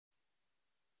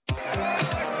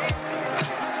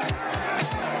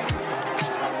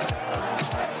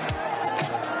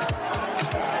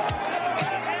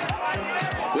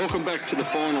to the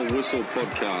Final Whistle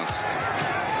podcast.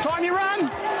 Time you run!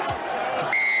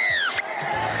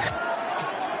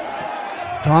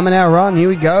 Time in our run, here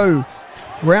we go.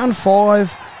 Round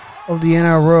 5 of the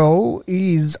NRL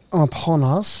is upon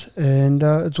us, and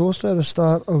it's also the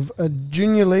start of a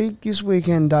junior league this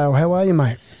weekend. Dale, how are you,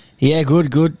 mate? Yeah,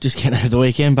 good. Just getting over the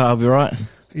weekend, but I'll be right.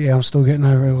 Yeah, I'm still getting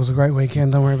over it. It was a great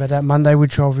weekend. Don't worry about that. Monday,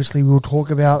 which obviously we'll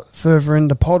talk about further in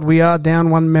the pod. We are down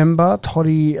one member.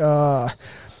 Toddy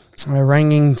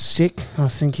Ranging sick. I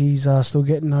think he's still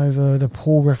getting over the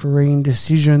poor refereeing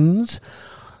decisions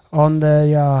on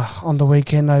the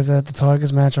weekend over at the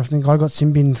Tigers match. I think I got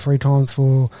sin-binned 3 times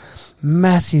for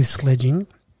massive sledging.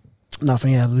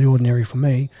 Nothing out of the ordinary for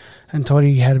me. And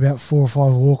Toddy had about 4 or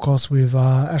 5 walk-offs with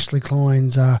Ashley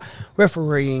Klein's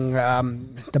refereeing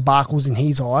debacles in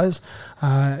his eyes.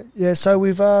 So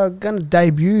we've going to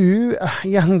debut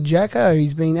young Jacko.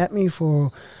 He's been at me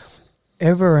for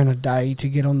ever and a day to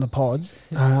get on the pod.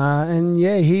 And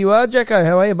yeah, here you are, Jacko.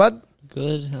 How are you, bud?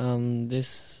 Good.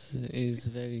 This is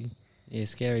very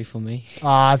scary for me.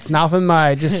 It's nothing,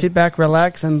 mate. Just sit back,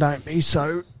 relax, and don't be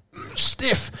so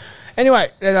stiff. Anyway,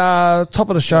 top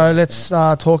of the show, let's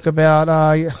talk about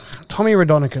Tommy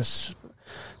Raudonikis.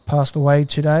 Passed away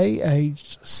today,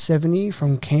 aged 70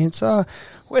 from cancer.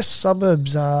 West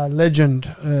Suburbs legend,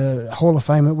 Hall of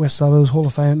Fame at West Suburbs, Hall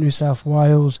of Fame at New South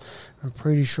Wales. I'm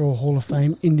pretty sure Hall of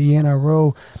Fame in the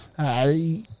NRL.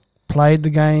 He played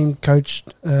the game,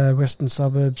 coached Western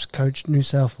Suburbs, coached New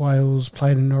South Wales,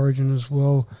 played in Origin as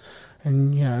well.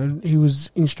 And, you know, he was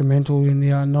instrumental in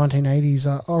the 1980s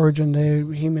Origin there,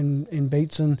 him and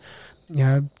Beatson, you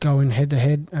know, going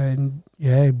head-to-head. And,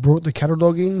 yeah, brought the cattle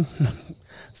dog in,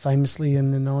 famously in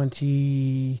the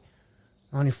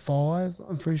 95,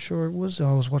 I'm pretty sure it was.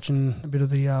 I was watching a bit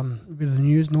of the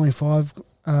news, 95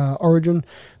 Origin,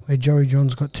 where Joey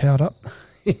Johns got towed up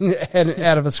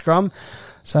out of a scrum.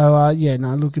 So,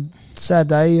 look, sad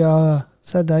day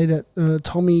that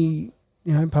Tommy,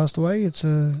 you know, passed away. It's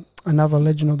another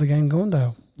legend of the game gone,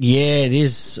 Dale. Yeah, it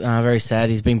is very sad.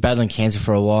 He's been battling cancer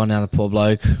for a while now, the poor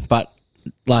bloke. But,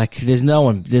 like, there's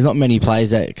not many players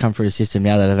that come through the system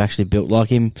now that have actually built like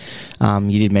him.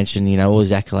 You did mention, you know, all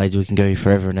his accolades. We can go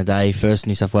forever and a day. First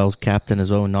New South Wales captain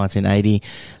as well in 1980,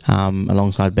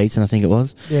 alongside Beatson, I think it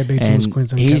was. Yeah, Beatson was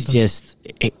Queensland he's captain. Just,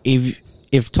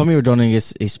 if Tommy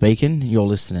Raudonikis is speaking, you're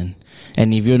listening.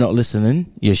 And if you're not listening,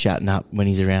 you're shutting up when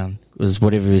he's around. Because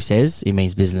whatever he says, it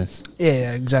means business.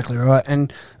 Yeah, exactly right.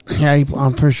 And yeah,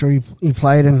 I'm pretty sure he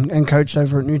played and coached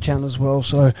over at Newtown as well.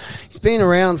 So he's been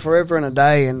around forever and a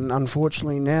day. And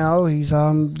unfortunately now he's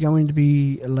going to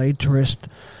be laid to rest.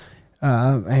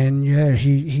 And yeah,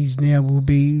 he's now will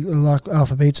be like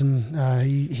Alpha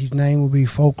Beatson. His name will be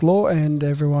folklore, and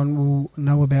everyone will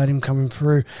know about him coming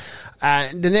through.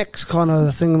 The next kind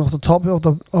of thing off the top of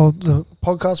the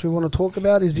podcast we want to talk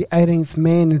about is the 18th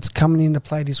man that's coming into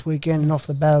play this weekend. And off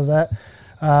the bat of that,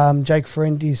 Jake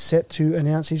Friend is set to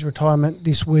announce his retirement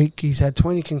this week. He's had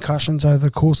 20 concussions over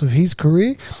the course of his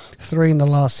career, 3 in the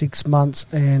last 6 months,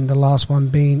 and the last one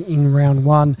being in round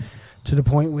 1. To the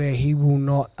point where he will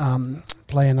not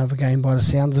play another game by the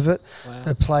sounds of it. Wow.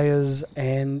 The players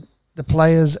and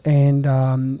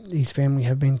his family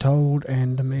have been told,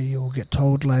 and the media will get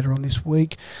told later on this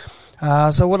week.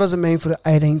 So what does it mean for the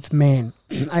 18th man?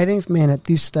 18th man at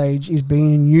this stage is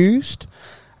being used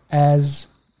as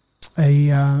a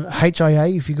HIA.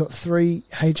 If you've got 3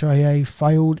 HIA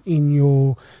failed in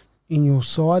your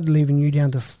side, leaving you down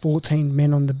to 14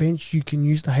 men on the bench, you can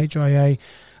use the HIA.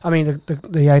 I mean, the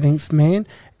 18th man,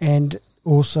 and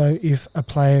also if a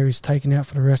player is taken out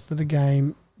for the rest of the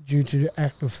game due to the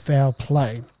act of foul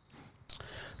play.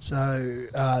 So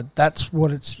that's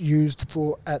what it's used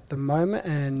for at the moment,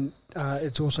 and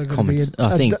it's also going to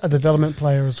be a development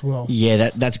player as well. Yeah,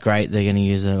 that's great. They're going to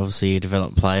use obviously a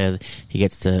development player. He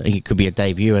could be a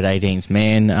debut at 18th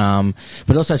man,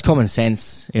 but also it's common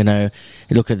sense. You know,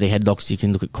 you look at the headlocks, you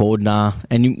can look at Cordner,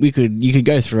 and you could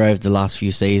go through over the last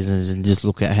few seasons and just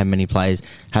look at how many players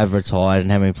have retired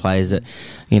and how many players that,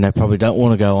 you know, probably don't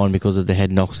want to go on because of the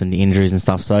head knocks and the injuries and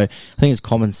stuff. So I think it's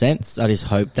common sense. I just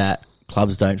hope that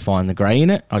clubs don't find the grey in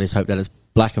it. I just hope that it's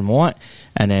black and white,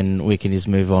 and then we can just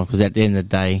move on, because at the end of the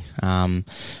day,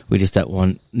 we just don't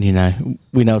want, you know,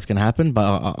 we know it's going to happen,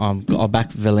 but I'll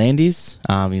back Volandis.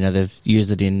 You know, they've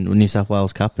used it in New South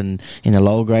Wales Cup and in the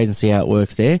lower grades and see how it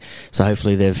works there. So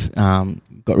hopefully they've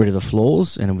got rid of the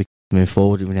flaws and we can move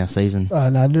forward in our season.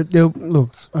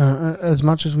 Look, as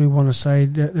much as we want to say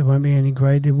that there won't be any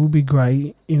grey, there will be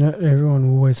grey in it. Everyone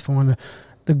will always find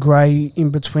the grey in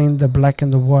between the black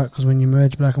and the white, because when you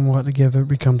merge black and white together, it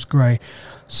becomes grey.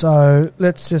 So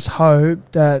let's just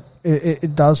hope that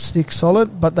it does stick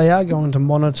solid, but they are going to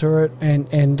monitor it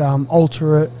and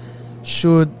alter it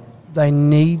should they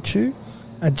need to.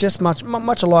 Just much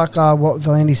like what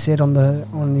Valenti said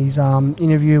on his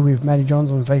interview with Matty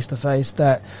Johns on Face to Face,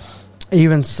 that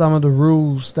even some of the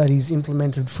rules that he's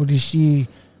implemented for this year,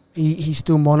 he's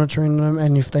still monitoring them,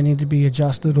 and if they need to be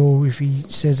adjusted or if he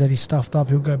says that he's stuffed up,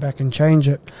 he'll go back and change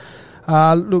it.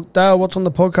 Look, Dale, what's on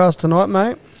the podcast tonight,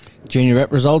 mate? Junior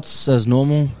rep results as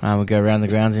normal. We'll go around the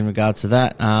grounds in regards to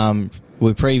that.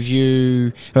 We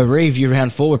review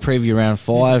round 4, we preview round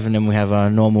 5, and then we have a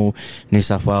normal New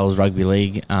South Wales Rugby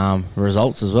League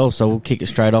results as well. So we'll kick it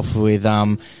straight off with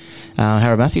Harold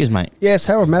Matthews, mate. Yes,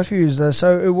 Harold Matthews.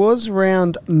 So it was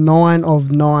round 9 of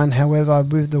 9. However,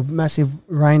 with the massive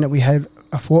rain that we had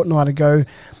a fortnight ago,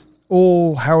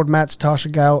 all Harold Matts,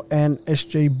 Tasha Gale and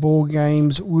SG Ball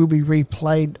games will be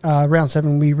replayed. Round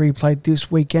 7 will be replayed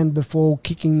this weekend before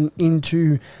kicking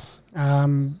into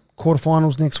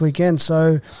quarterfinals next weekend.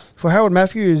 So for Harold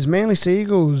Matthews, Manly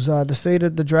Seagulls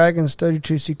defeated the Dragons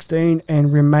 32-16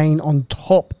 and remain on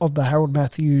top of the Harold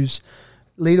Matthews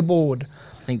leaderboard.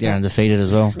 I think they're undefeated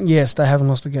as well. Yes, they haven't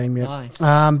lost a game yet. Nice.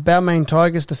 Balmain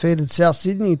Tigers defeated South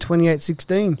Sydney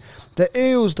 28-16. The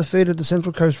Eels defeated the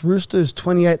Central Coast Roosters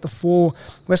 28-4.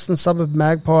 Western Suburb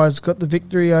Magpies got the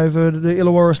victory over the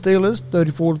Illawarra Steelers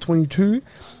 34-22.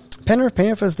 Penrith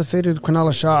Panthers defeated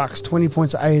Cronulla Sharks 20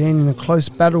 points to 18 in a close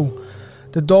battle.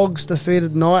 The Dogs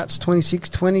defeated Knights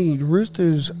 26-20.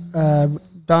 Roosters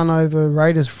done over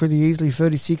Raiders pretty easily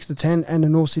 36-10, and the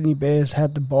North Sydney Bears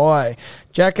had the bye.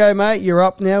 Jacko, mate, you're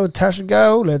up now with Tasha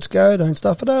Gale. Let's go. Don't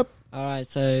stuff it up. All right,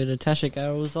 so the Tasha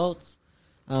Gale results.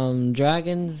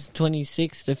 Dragons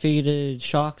 26 defeated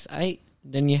Sharks 8.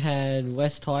 Then you had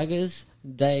West Tigers.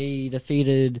 They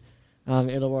defeated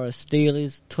Illawarra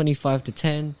Steelers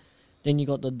 25-10. Then you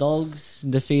got the Dogs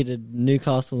defeated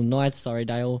Newcastle Knights, sorry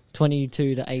Dale,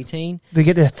 22-18. They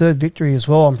get their third victory as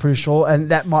well, I'm pretty sure, and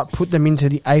that might put them into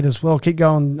the 8 as well. Keep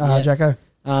going, Jacko.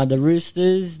 The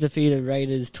Roosters defeated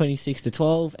Raiders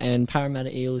 26-12, and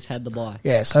Parramatta Eels had the bye.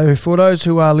 Yeah, so for those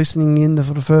who are listening in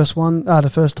for the first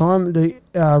time, the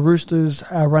Roosters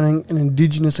are running an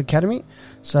Indigenous academy.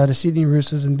 So the Sydney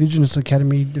Roosters Indigenous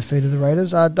Academy defeated the Raiders.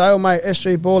 Dale, mate,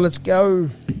 SG Ball, let's go.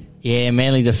 Yeah,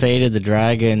 Manly defeated the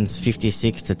Dragons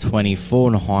 56-24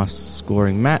 in a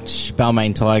high-scoring match.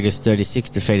 Balmain Tigers 36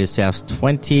 defeated South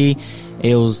 20.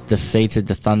 Eels defeated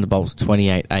the Thunderbolts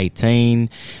 28-18.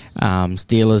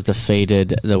 Steelers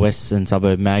defeated the Western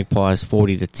Suburb Magpies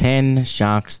 40-10.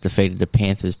 Sharks defeated the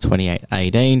Panthers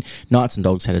 28-18. Knights and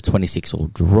Dogs had a 26-all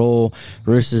draw.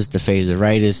 Roosters defeated the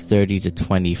Raiders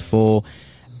 30-24.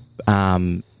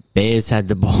 Bears had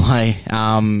the bye,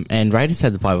 and Raiders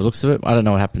had the bye. By the looks of it, I don't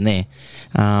know what happened there.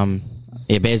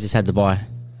 Bears just had the bye.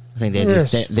 I think they're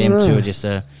just them two are just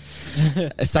they're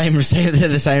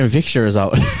the same fixture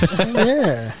result.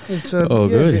 Yeah, it's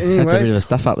good. Anyway, that's a bit of a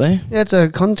stuff up there. Yeah, it's a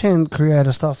content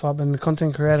creator stuff up, and the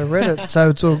content creator read it,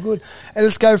 so it's all good. And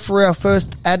let's go for our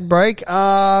first ad break.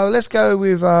 Let's go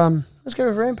with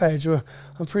Rampage. I'm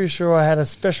pretty sure I had a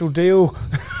special deal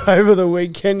over the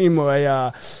weekend in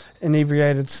my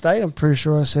inebriated state. I'm pretty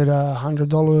sure I said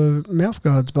 $100 mouth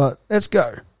guards, but let's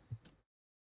go.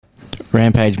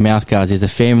 Rampage Mouthguards is a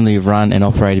family-run and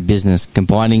operated business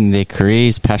combining their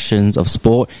careers, passions of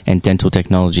sport and dental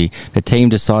technology. The team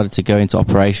decided to go into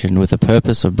operation with the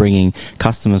purpose of bringing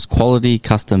customers quality,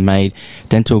 custom-made,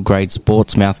 dental-grade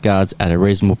sports mouthguards at a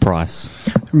reasonable price.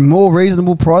 More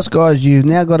reasonable price, guys. You've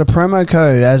now got a promo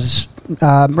code as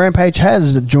Rampage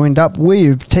has joined up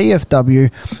with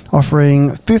TFW,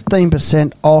 offering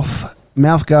 15% off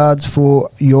mouthguards for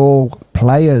your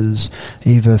players,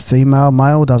 either female,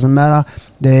 male, doesn't matter.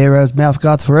 There are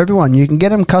mouthguards for everyone. You can get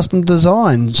them custom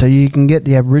designed, so you can get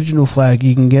the Aboriginal flag,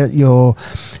 you can get your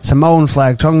Samoan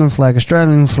flag, Tongan flag,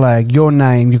 Australian flag, your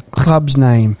name, your club's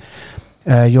name,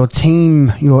 your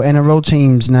team, your NRL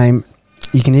team's name.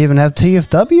 You can even have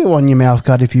TFW on your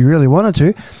mouthguard if you really wanted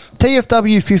to.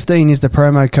 TFW15 is the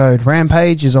promo code.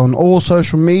 Rampage is on all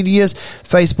social medias,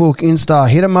 Facebook, Insta.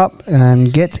 Hit them up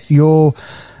and get your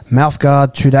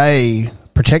mouthguard today.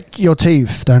 Protect your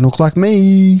teeth. Don't look like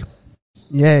me.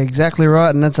 Yeah, exactly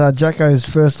right. And that's Jacko's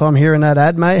first time hearing that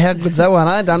ad, mate. How good's that one,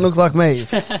 eh? Don't look like me.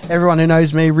 Everyone who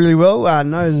knows me really well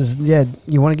knows,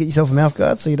 you want to get yourself a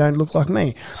mouthguard so you don't look like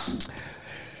me.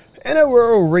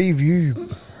 NRL review.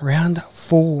 Round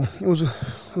 4. It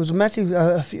was a massive,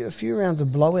 a few rounds of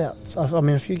blowouts.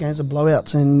 A few games of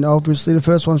blowouts, and obviously the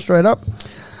first one straight up.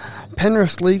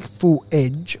 Penrith's league full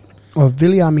edge of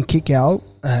Viliami Kickout,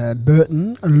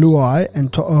 Burton, Luai,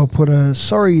 and put a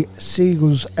sorry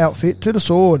Seagulls outfit to the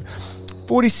sword.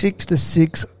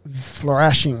 46-6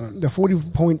 thrashing. The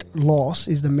 40-point loss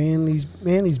is the Manly's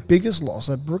biggest loss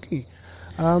at Brookie.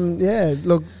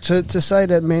 Look, to say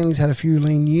that Manly's had a few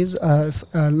lean years over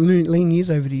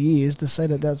the years, to say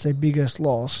that that's their biggest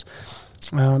loss,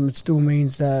 it still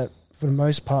means that for the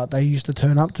most part they used to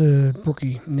turn up to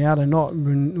Brookie. Now they're not.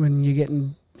 When you're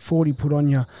getting 40 put on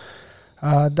you.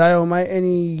 Dale, mate,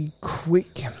 any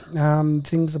quick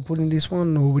things to put in this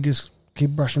one, or we just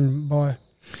keep brushing by?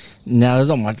 No, there's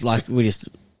not much. Like, we just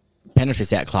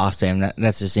Penrith outclassed them.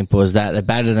 That's as simple as that. They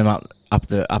battered them up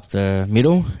the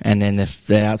middle, and then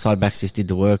the outside backs just did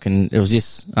the work, and it was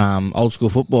just old school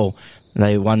football.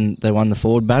 They won the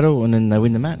forward battle, and then they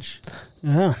win the match.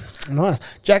 Yeah, nice.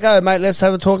 Jacko, mate, let's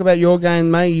have a talk about your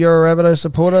game, mate. You're a Rabbitoh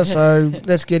supporter, so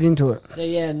let's get into it. So,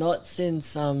 yeah, not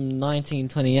since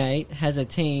 1928 has a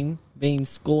team been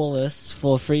scoreless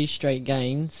for 3 straight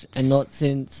games, and not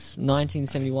since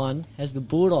 1971 has the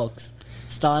Bulldogs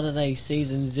started a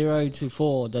season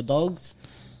 0-4. The Dogs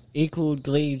equalled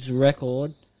Glebe's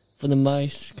record for the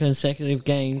most consecutive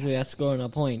games without scoring a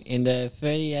point in the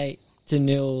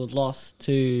 38-0 loss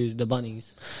to the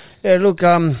Bunnies. Yeah, look,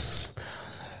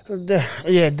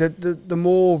 the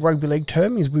more rugby league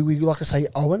term is we like to say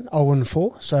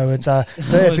 0-4. So it's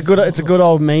a good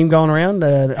old meme going around.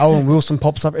 Owen Wilson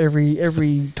pops up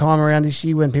every time around this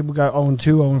year when people go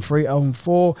 0-2,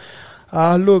 0-3,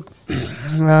 0-4. Look,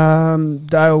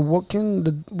 Dale, what can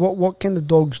the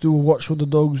Dogs do, or what should the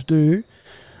Dogs do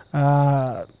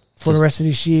for the rest of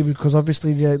this year? Because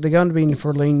obviously they're going to be in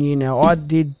for a lean year now. I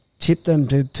did tip them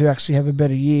to actually have a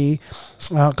better year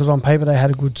because on paper they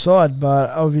had a good side, but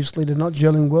obviously they're not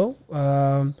gelling well.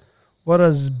 What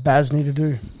does Baz need to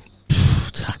do?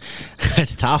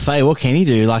 It's tough, eh? What can he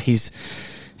do? Like he's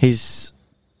got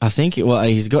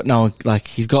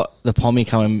the Pommy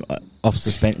coming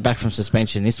back from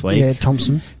suspension this week. Yeah,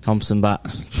 Thompson, but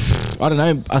I don't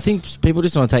know. I think people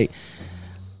just want to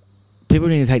people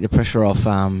need to take the pressure off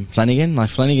Flanagan. Like,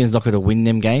 Flanagan's not going to win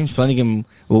them games. Flanagan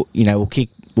will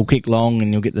kick long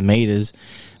and you'll get the meters.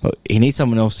 But he needs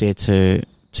someone else there to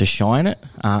shine it.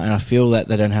 And I feel that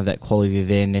they don't have that quality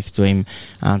there next to him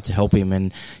to help him.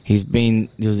 And he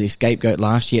was the scapegoat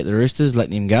last year at the Roosters,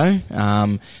 letting him go.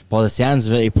 By the sounds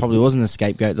of it, he probably wasn't a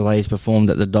scapegoat the way he's performed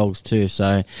at the Dogs too.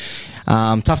 So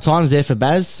tough times there for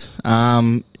Baz.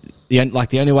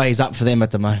 The only way he's up for them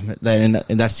at the moment,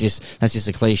 and that's just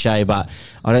a cliche. But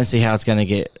I don't see how it's going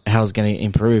to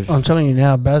improve. I'm telling you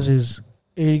now, Baz is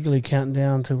eagerly counting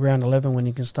down to round 11 when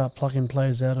he can start plucking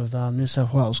players out of New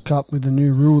South Wales Cup with the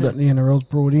new rule that the NRL's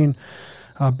brought in.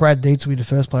 Brad Dietz will be the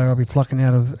first player I'll be plucking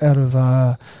out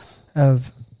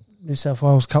of New South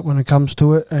Wales Cup when it comes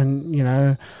to it. And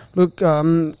look,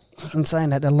 in saying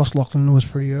that, they lost Lachlan Lewis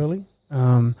pretty early.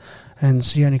 And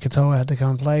Sione Katoa had to come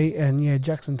and play. And,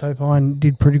 Jackson Topine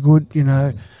did pretty good,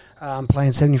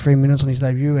 playing 73 minutes on his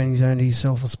debut, and he's earned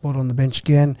himself a spot on the bench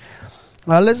again.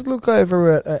 Let's look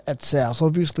over at South.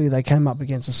 Obviously, they came up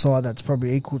against a side that's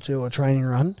probably equal to a training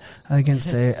run against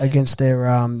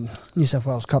their New South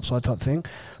Wales Cup side type thing.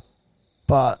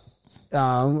 But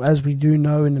as we do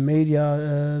know in the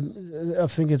media, I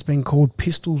think it's been called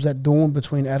pistols at dawn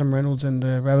between Adam Reynolds and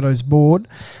the Rabbitohs board.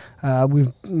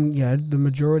 With the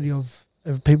majority of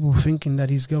people thinking that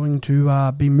he's going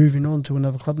to be moving on to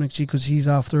another club next year because he's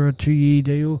after a 2-year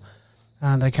deal,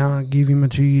 and they can't give him a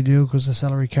 2-year deal because the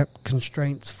salary cap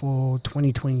constraints for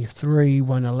 2023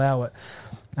 won't allow it.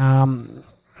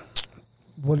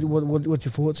 What's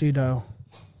your thoughts here, Dale?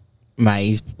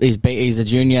 Mate, he's a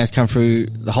junior. He's come through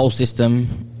the whole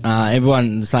system.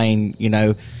 Everyone saying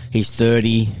he's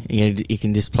 30. He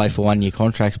can just play for 1-year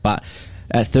contracts, but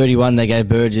at 31, they gave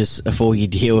Burgess a 4-year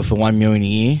deal for $1 million a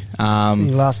year.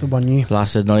 He lasted 1 year.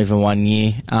 Lasted not even 1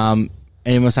 year.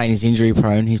 Anyone saying he's injury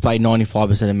prone? He's played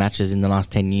 95% of matches in the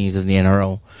last 10 years of the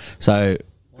NRL. So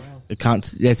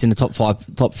that's in the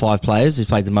top five players who's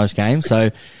played the most games.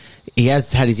 So he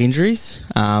has had his injuries,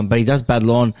 but he does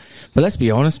battle on. But let's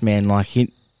be honest, man. Like,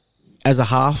 as a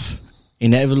half, he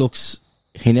never looks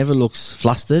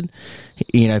flustered.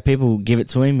 People give it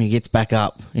to him. He gets back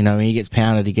up. He gets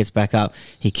pounded. He gets back up.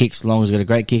 He kicks long. He's got a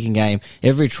great kicking game.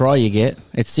 Every try you get,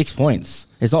 it's 6 points.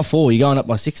 It's not 4. You're going up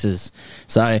by 6s.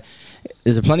 So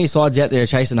there's plenty of sides out there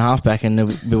chasing a halfback, and they'll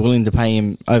be willing to pay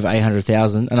him over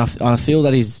 $800,000. And I feel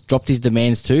that he's dropped his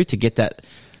demands too to get that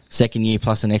second year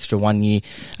plus an extra 1 year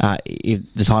if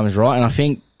the time is right. And I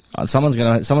think someone's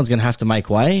gonna have to make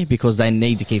way because they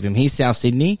need to keep him. He's South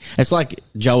Sydney. It's like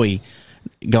Joey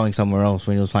going somewhere else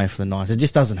when he was playing for the Knights. It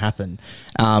just doesn't happen.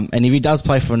 And if he does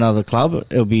play for another club,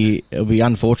 it'll be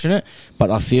unfortunate.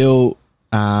 But I feel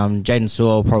Jaden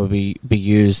Sewell will probably be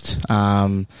used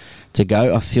to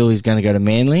go. I feel he's going to go to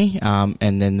Manly,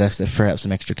 and then that's to free up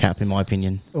some extra cap, in my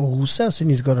opinion. Well, South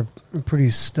Sydney's got a pretty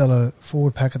stellar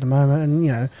forward pack at the moment,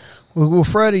 and we'll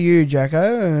throw to you,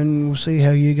 Jacko, and we'll see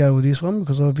how you go with this one,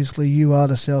 because obviously you are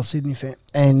the South Sydney fan.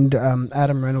 And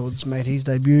Adam Reynolds made his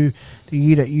debut the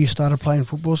year that you started playing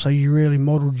football, so you really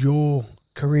modelled your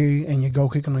career and your goal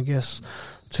kicking, I guess,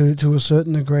 to a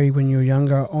certain degree when you were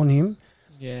younger on him.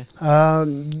 Yeah.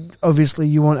 Obviously,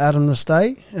 you want Adam to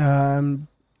stay.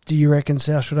 Do you reckon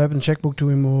South should open a checkbook to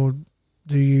him, or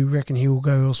do you reckon he will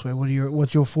go elsewhere?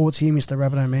 What's your thoughts here, Mr.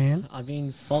 Rabbitoh man? I've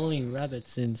been following Rabbit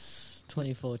since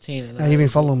 2014. And You've been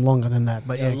following him longer than that,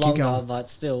 but yeah, longer, keep going. but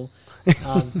still.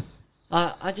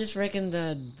 I just reckon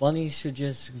that Bunny should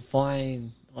just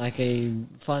find like a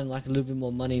little bit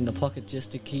more money in the pocket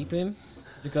just to keep him,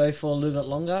 to go for a little bit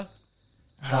longer.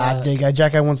 There you go.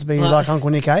 Jacko wants to be like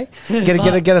Uncle Nick, eh?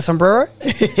 Get a sombrero.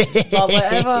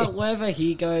 But wherever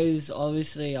he goes,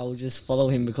 obviously I'll just follow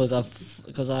him because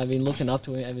I've been looking up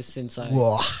to him ever since I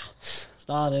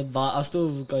started. But I'll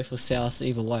still go for South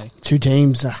either way. Two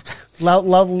teams,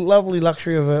 lovely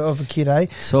luxury of a kid, eh?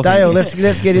 Dale,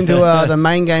 let's get into the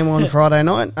main game on Friday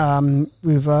night.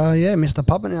 With Mr.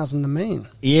 Pappenhausen, the man.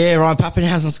 Yeah, Ryan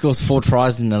Pappenhausen scores 4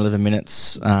 tries in 11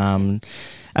 minutes.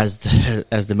 As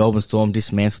the Melbourne Storm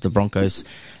dismantled the Broncos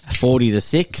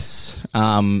 40-6.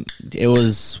 It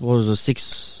was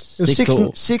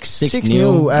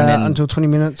 6-0 until 20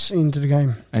 minutes into the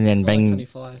game, and then bang,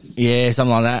 25. Yeah,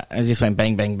 something like that. It just went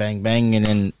bang, bang, bang, bang, and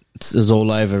then it was all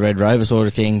over Red Rover sort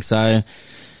of thing. So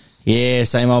yeah,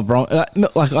 same old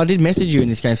like I did message you in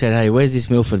this game, said, hey, where's this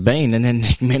Milford been? And then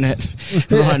next minute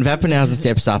Ryan Pappenhausen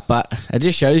steps up, but it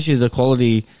just shows you the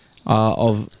quality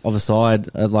of a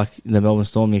side like the Melbourne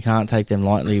Storm. You can't take them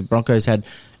lightly. Broncos had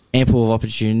ample of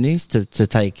opportunities to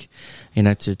take,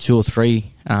 to 2 or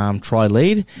 3 try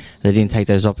lead. They didn't take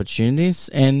those opportunities,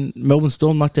 and Melbourne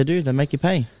Storm, like they do, they make you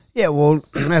pay. Yeah, well,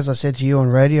 as I said to you on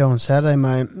radio on Saturday,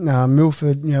 mate,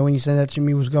 Milford, when you said that to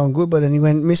me, was going good, but then he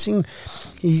went missing.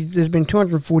 There's been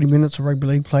 240 minutes of rugby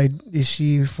league played this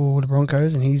year for the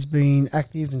Broncos, and he's been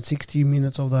active in 60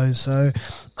 minutes of those. So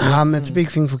it's a big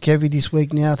thing for Kevy this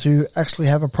week now to actually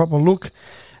have a proper look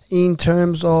in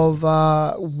terms of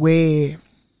where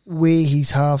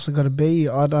his halves have got to be.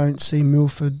 I don't see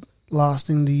Milford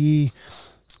lasting the year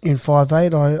in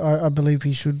 5'8". I believe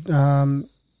he should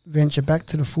venture back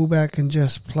to the fullback and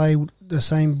just play the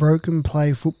same broken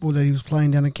play football that he was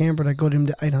playing down in Canberra that got him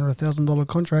the $800,000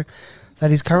 contract that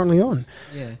he's currently on.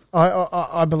 Yeah,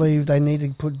 I believe they need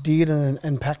to put Dearden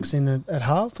and Pax in at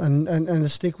half and to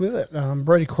stick with it.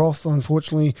 Brody Croft,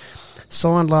 unfortunately,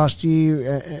 signed last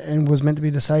year and was meant to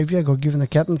be the saviour, got given the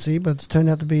captaincy, but it's turned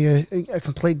out to be a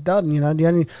complete dud.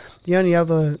 The only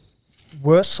other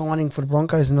worst signing for the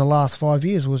Broncos in the last 5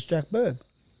 years was Jack Bird,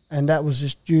 and that was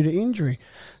just due to injury.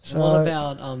 So, what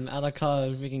about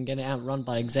Adokar? We can get outrun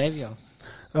by Xavier.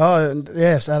 Oh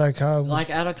yes, Adokar. Like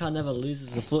Adokar never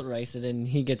loses the foot race, and then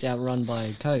he gets outrun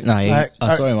by Coates. No, I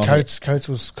saw him.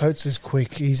 Coates is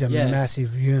quick. He's a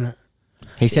massive unit.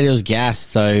 He said he was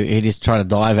gassed, so he just tried to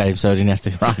dive at him, so he didn't have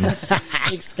to run.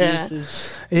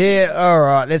 Excuses. Yeah. All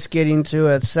right. Let's get into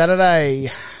it. Saturday.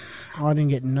 I didn't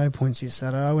get no points this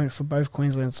Saturday. I went for both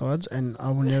Queensland sides, and I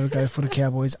will never go for the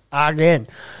Cowboys again.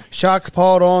 Sharks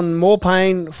piled on more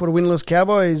pain for the winless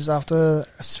Cowboys after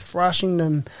thrashing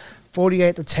them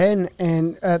 48-10,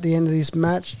 and at the end of this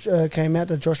match came out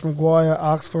that Josh Maguire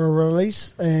asked for a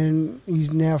release, and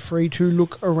he's now free to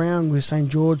look around with St.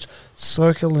 George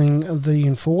circling the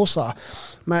enforcer.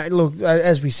 Mate, look,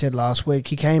 as we said last week,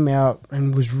 he came out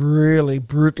and was really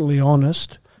brutally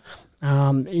honest.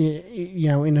 In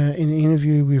an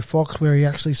interview with Fox where he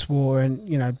actually swore,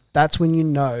 and that's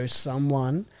when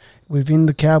someone within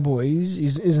the Cowboys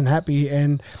isn't happy.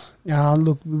 And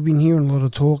look, we've been hearing a lot of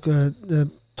talk.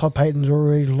 Todd Payton's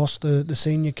already lost the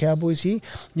senior Cowboys here.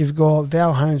 You've got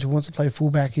Val Holmes, who wants to play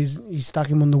fullback. He's stuck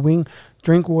him on the wing.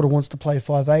 Drinkwater wants to play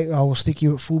 5'8". I will stick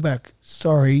you at fullback.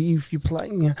 Sorry, if you play.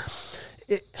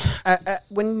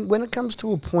 When it comes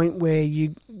to a point where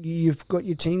you've got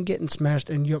your team getting smashed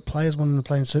and you've got players wanting to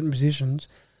play in certain positions,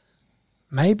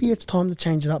 maybe it's time to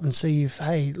change it up and see if,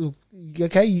 hey, look,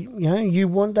 okay, you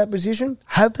want that position,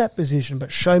 have that position,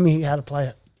 but show me how to play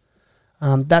it.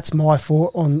 That's my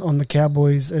thought on the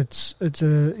Cowboys. It's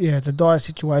a dire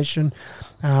situation.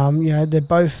 They're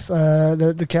both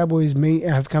the Cowboys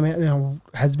have come out,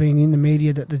 has been in the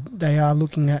media that they are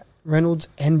looking at Reynolds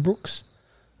and Brooks.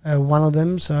 One of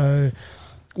them. So,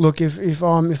 look, if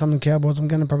I'm the Cowboys, I'm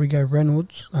going to probably go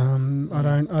Reynolds. I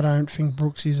don't think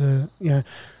Brooks is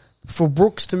for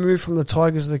Brooks to move from the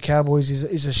Tigers to the Cowboys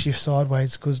is a shift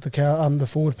sideways because the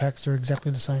forward packs are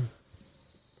exactly the same.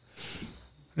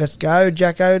 Let's go,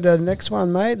 Jacko. The next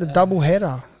one, mate. The double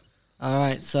header. All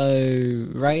right, so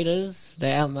Raiders,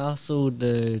 they outmuscled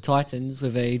the Titans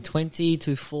with a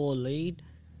 20-4 lead.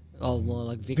 Oh, more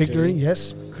like victory. Victory,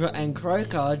 yes. And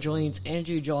Croker joins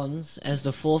Andrew Johns as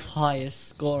the fourth highest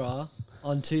scorer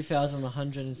on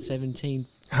 2,117.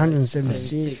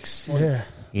 176. Yeah.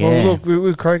 Yeah. Well, look,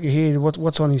 with Croker here,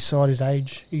 what's on his side is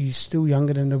age. He's still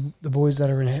younger than the boys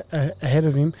that are ahead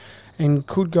of him, and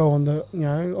could go on the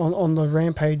on the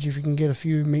rampage if he can get a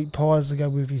few meat pies to go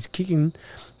with his kicking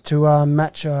to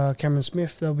match Cameron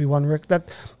Smith. There'll be one record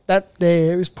that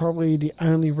there is probably the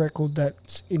only record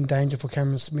that's in danger for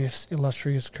Cameron Smith's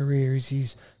illustrious career is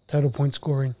his total point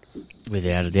scoring.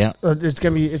 Without a doubt. It's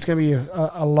gonna be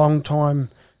a long time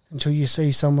until you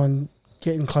see someone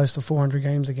getting close to 400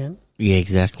 games again. Yeah,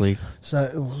 exactly.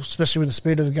 So, especially with the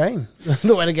speed of the game,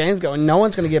 the way the game's going, no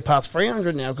one's going to get past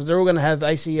 300 now because they're all going to have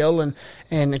ACL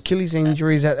and Achilles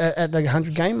injuries at the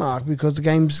 100 game mark because the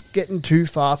game's getting too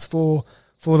fast for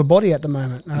the body at the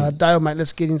moment. Dale, mate,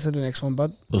 let's get into the next one,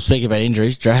 bud. Well, speaking about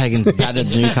injuries, Dragons battered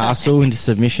Newcastle into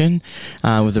submission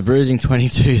with a bruising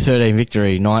 22-13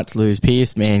 victory. Knights lose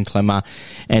Pearce, Mann, Clemmer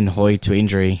and Hoy to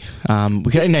injury.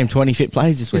 We can only name 20 fit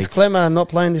players this week. Is Clemmer not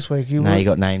playing this week? He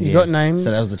got named. Got named. So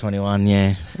that was the 21,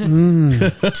 yeah. Interesting.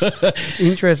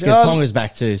 Because Ponga's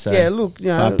back too. So yeah, look,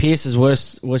 Pearce's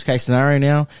worst case scenario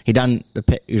now. He done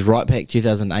his right pec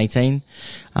 2018,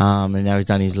 and now he's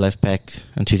done his left pec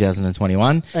in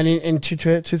 2021. And in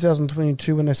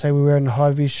 2022, when they say we're wearing a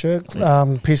high-vis shirt, Pearce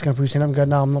going to put his hand up and go,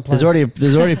 no, I'm not playing.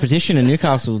 There's already a petition in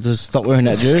Newcastle to stop wearing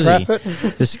that jersey.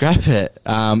 Scrap it.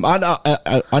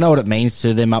 I know what it means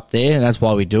to them up there, and that's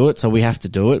why we do it, so we have to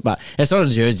do it. But it's not a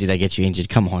jersey that gets you injured.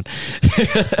 Come on.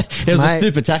 It was a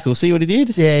stupid tackle. See what he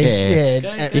did?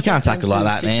 Yeah. You can't tackle like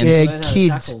that, man. Yeah,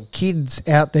 kids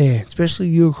out there, especially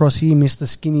you across here, Mr.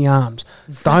 Skinny Arms.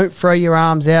 Don't throw your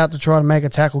arms out to try to make a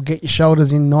tackle. Get your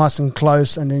shoulders in nice and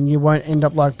close, and then you won't end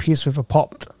up like Pearce with a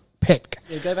popped pec.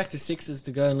 Yeah, go back to sixes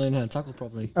to go and learn how to tackle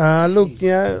properly. Look,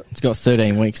 it's got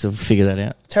 13 weeks to figure that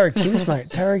out. Tarek Sims, mate.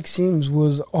 Tarek Sims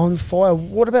was on fire.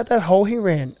 What about that hole he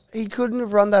ran? He couldn't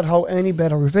have run that hole any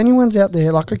better. If anyone's out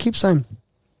there, like I keep saying,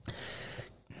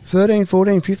 13,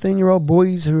 14, 15-year-old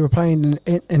boys who are playing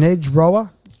an edge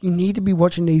rower, you need to be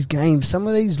watching these games. Some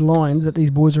of these lines that these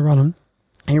boys are running,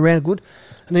 he ran good,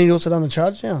 and then he also done a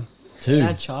charge down. Two.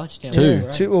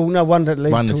 Well, no, one that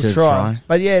led to a try.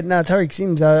 But yeah, no, Tarek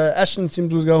Sims, Ashton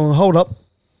Sims was going, hold up.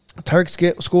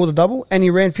 Tarek scored a double, and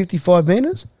he ran 55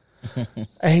 metres.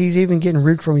 And he's even getting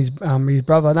rigged from his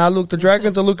brother. Now, look, the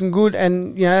Dragons are looking good,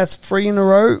 and that's 3 in a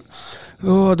row.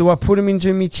 Oh, do I put them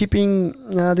into me tipping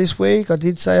this week? I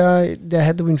did say they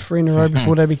had to win 3 in a row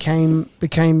before they became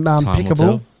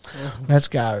pickable. Let's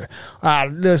go.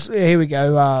 Here we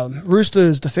go.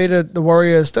 Roosters defeated the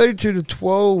Warriors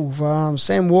 32-12.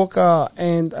 Sam Walker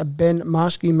and Ben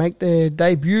Marshke make their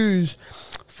debuts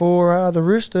for the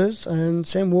Roosters, and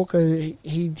Sam Walker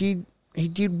he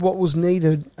did what was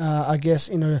needed, I guess,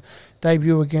 in a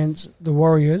debut against the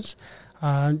Warriors.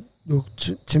 Look,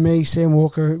 to me, Sam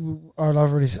Walker, I've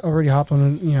already harped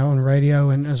on it, on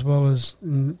radio and as well as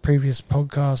in previous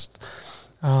podcasts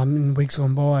in weeks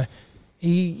gone by.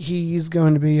 He is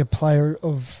going to be a player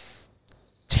of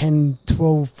 10,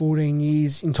 12, 14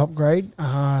 years in top grade.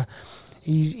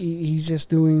 He's just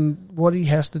doing what he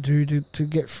has to do to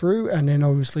get through, and then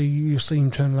obviously you'll see him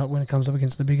turn it up when it comes up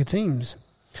against the bigger teams.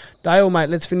 Dale, mate,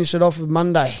 let's finish it off with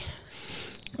Monday.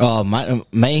 Oh, mate,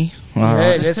 me? All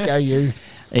right. Let's go, you.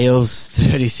 Eels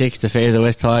 36 defeated the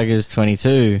West Tigers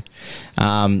 22.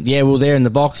 They're in the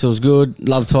box. It was good.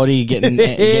 Love Toddy getting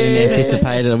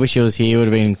anticipated. I wish he was here. Would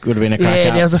have been a crack.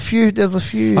 Yeah, there's a few. I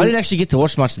didn't actually get to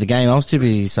watch much of the game. I was too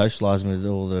busy socialising with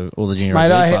all the junior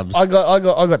rugby clubs. I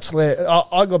got sled.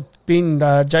 I got binned.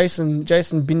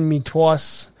 Jason binned me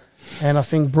twice, and I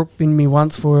think Brooke binned me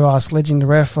once for sledging the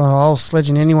ref. I was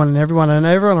sledging anyone and everyone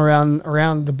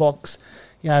around the box.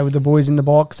 With the boys in the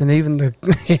box and even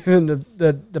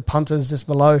the punters just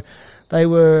below, they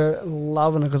were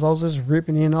loving it because I was just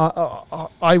ripping in.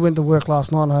 I went to work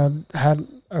last night and I had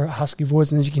a husky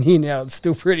voice, and as you can hear now, it's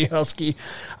still pretty husky.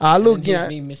 Look,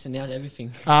 me missing out everything.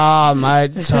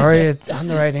 Mate, sorry,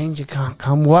 under 18s you can't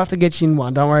come. We'll have to get you in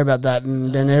one. Don't worry about that.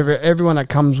 And then everyone that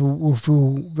comes will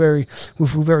feel very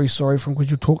sorry for them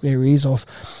because you talk their ears off.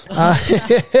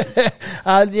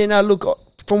 Look,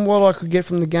 from what I could get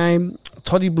from the game,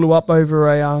 Toddy blew up over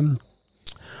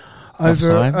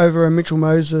over a Mitchell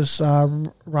Moses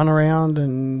run around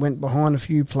and went behind a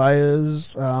few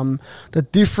players. The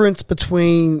difference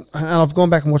between, and I've gone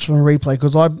back and watched it on replay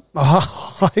because I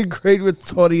agreed with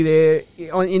Toddy there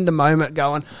in the moment,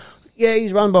 going, yeah,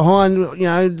 he's run behind. You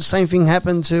know, the same thing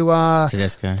happened to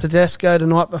Tedesco the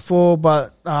night before,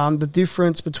 but the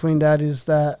difference between that is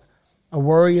that a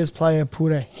Warriors player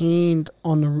put a hand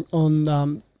on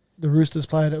the Roosters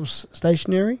player that was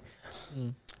stationary.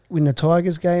 In the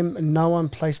Tigers game, no one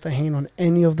placed a hand on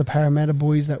any of the Parramatta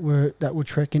boys that were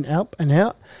trekking up and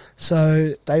out.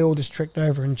 So they all just trekked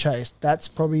over and chased. That's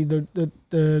probably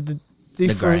the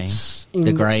difference.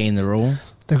 The grey in the rule.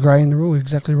 The grey in the rule,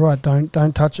 exactly right. Don't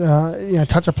touch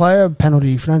touch a player,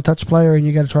 penalty. If you don't touch a player and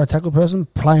you got to try to tackle a person,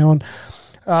 play on.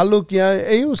 Look,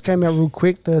 Eels came out real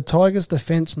quick. The Tigers'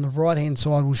 defence on the right hand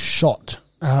side was shot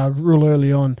real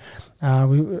early on,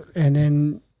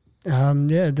 then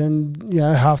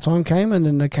halftime came and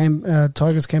then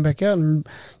Tigers came back out and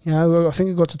I think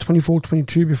it got to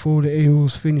 24-22 before the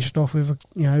Eels finished off with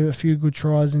a few good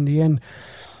tries in the end.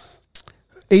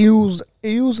 Eels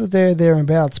are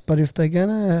thereabouts, but if they're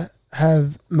gonna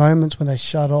have moments when they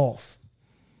shut off,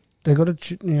 they got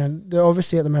to they're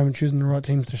obviously at the moment choosing the right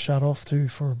teams to shut off to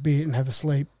for a bit and have a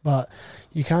sleep, but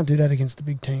you can't do that against the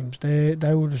big teams. They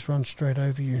will just run straight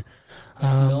over you.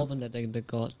 Melbourne that they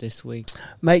got this week.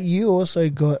 Mate, you also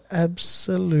got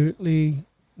absolutely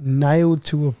nailed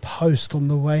to a post on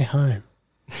the way home.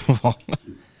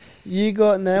 You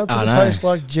got nailed to the post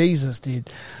like Jesus did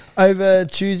over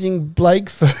choosing Blake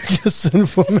Ferguson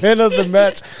for man of the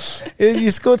match. You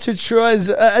scored 2 tries.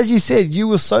 As you said, you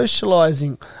were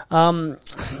socialising.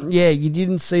 You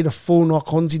didn't see the full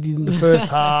knock-ons he did in the first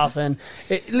half. And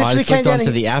it literally I just came down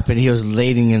to the app and he was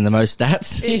leading in the most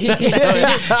stats. he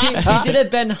did a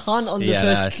Ben Hunt on the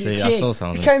first kick. I saw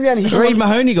something. It came down. Reed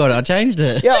Mahoney got it. I changed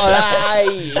it. Yeah,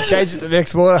 he changed it the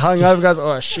next morning. Hung over, goes,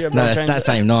 oh shit! No, it's that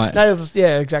same night. No,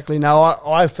 exactly. No,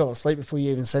 I fell asleep before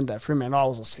you even sent that through, man. I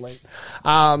was asleep. He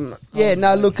came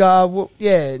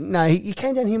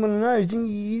down him on the nose.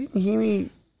 You didn't hear me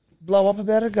blow up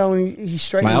about it, going he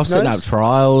straightened his nose. I was setting up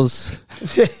trials,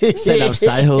 setting up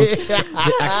sales,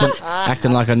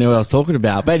 acting like I knew what I was talking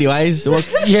about. But anyways,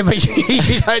 but you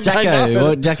don't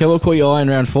know. Jacko, what caught your eye in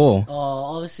round 4?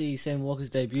 Obviously Sam Walker's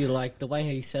debut, like the way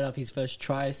he set up his first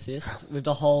try assist with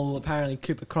the whole apparently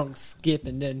Cooper Cronk skip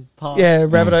and then pass. Yeah,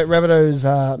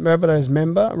 Rabbitoh's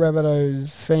member,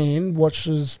 Rabbitoh's fan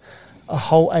watches a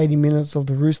whole 80 minutes of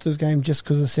the Roosters game just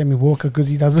because of Sammy Walker, because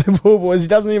he does the poor boys. He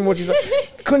doesn't even watch his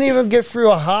couldn't even get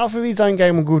through a half of his own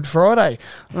game on Good Friday.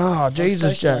 Oh,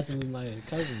 Jesus, Jack. With my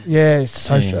cousins. Yeah, that's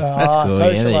good.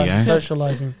 Socialising. Yeah,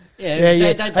 socialising. Yeah.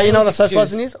 Hey, you know what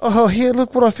socialising is? Oh, here,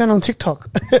 look what I found on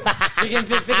TikTok.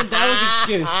 Freaking that was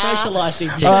excuse. Socialising.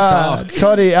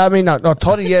 Toddy,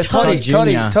 Toddy, yeah,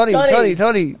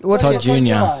 Toddy. What's Todd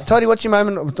Jr. Toddy, what's your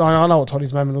moment? I know what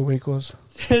Toddy's moment of the week was.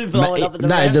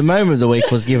 The moment of the week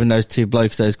was giving those 2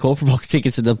 blokes those corporate box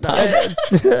tickets at the pub.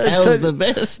 That was the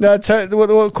best. No,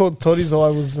 what caught Toddy's eye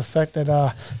was the fact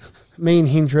that me and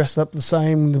him dressed up the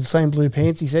same blue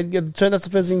pants. He said, that's the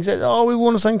first thing he said, oh, we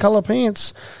wore the same colour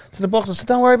pants to the box. I said,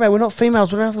 don't worry about it, we're not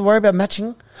females, we don't have to worry about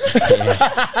matching.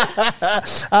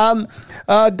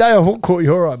 Dale, what caught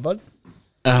your eye, bud?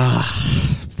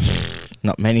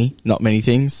 Not many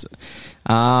things.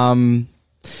 The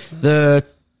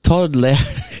Todd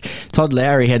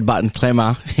Lowry headbutting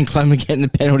Clemmer and Clemmer getting the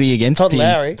penalty against Todd him.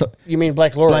 Lowry? You mean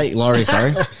Blake Laurie? Blake Laurie,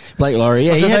 sorry. Blake Laurie,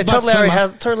 yeah. Todd Lowry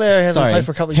hasn't played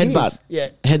for a couple of years.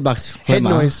 Headbutts Clemmer.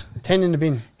 Head noise. 10 in the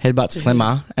bin. Headbutts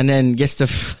Clemmer and then gets the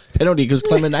penalty because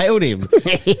Clemmer nailed him.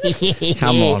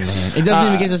 Come on, man. He doesn't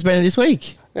even get suspended this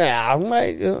week. Yeah,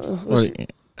 mate.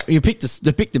 You picked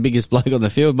the biggest bloke on the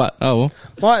field, but oh well.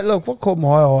 Right, look, what caught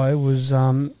my eye was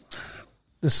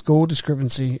the score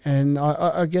discrepancy, and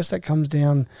I guess that comes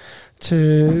down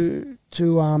to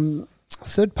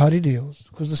third party deals,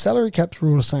 because the salary caps were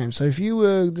all the same. So if you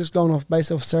were just going off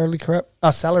based off salary cap,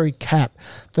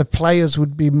 the players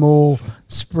would be more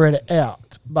spread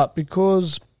out. But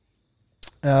because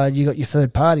you got your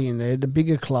third party in there, the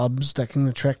bigger clubs that can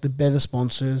attract the better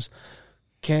sponsors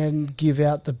can give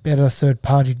out the better third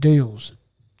party deals.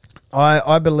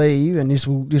 I believe, and this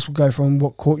will go from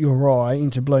what caught your eye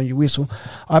into blowing your whistle,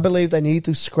 I believe they need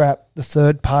to scrap the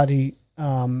third party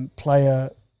player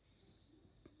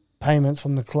payments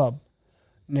from the club.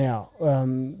 Now,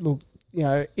 look,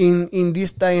 in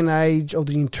this day and age of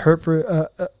the I'm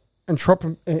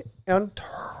trying to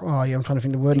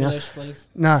think the word English, now. Please.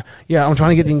 No, yeah, I'm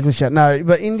trying to get the English out. No,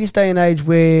 but in this day and age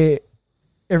where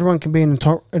everyone can be an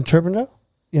entrepreneur,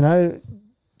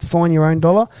 find your own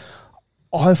dollar,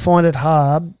 I find it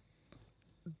hard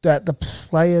that the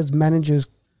players, managers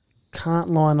can't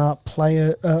line up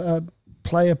player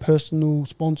personal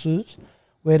sponsors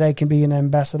where they can be an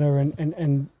ambassador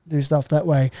and do stuff that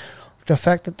way. The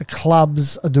fact that the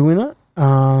clubs are doing it,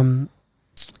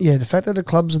 the fact that the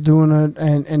clubs are doing it,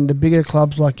 and the bigger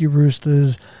clubs like your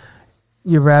Roosters,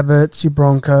 your Rabbits, your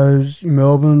Broncos, your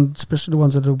Melbourne, especially the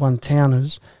ones that are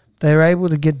one-towners, they're able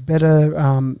to get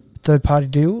better third-party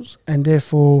deals and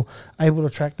therefore able to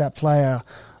attract that player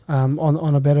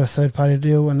on a better third-party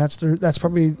deal, and that's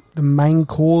probably the main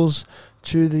cause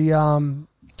to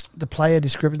the player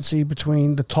discrepancy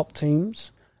between the top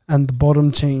teams and the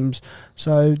bottom teams.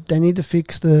 So they need to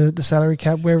fix the salary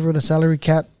cap, wherever the salary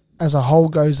cap as a whole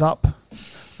goes up,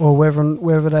 or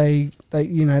wherever they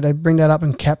bring that up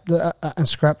and cap and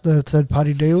scrap the third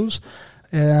party deals.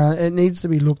 It needs to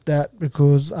be looked at,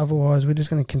 because otherwise we're just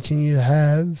going to continue to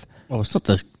have. Well, it's not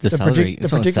the salary.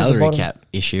 It's not a salary cap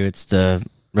issue. It's the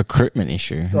recruitment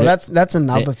issue. Well, that's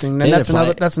another thing.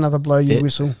 That's another blow you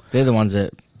whistle. They're the ones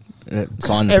that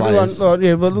sign the players. Well,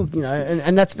 yeah, well, look,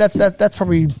 and that's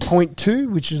probably point 2,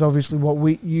 which is obviously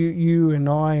what you and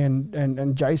I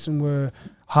and Jason were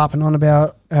harping on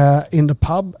about in the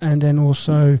pub, and then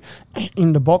also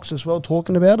in the box as well,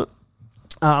 talking about it.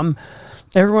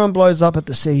 Everyone blows up at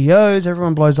the CEOs.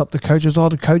 Everyone blows up the coaches. Oh,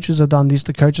 the coaches have done this.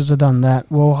 The coaches have done that.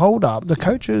 Well, hold up. The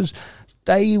coaches,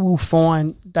 they will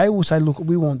say, look,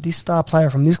 we want this star player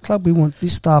from this club. We want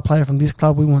this star player from this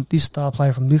club. We want this star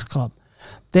player from this club.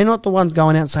 They're not the ones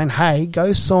going out saying, hey,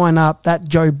 go sign up that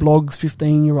Joe Bloggs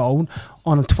 15-year-old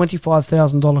on a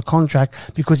 $25,000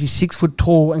 contract because he's 6 foot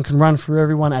tall and can run through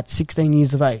everyone at 16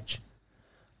 years of age.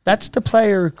 That's the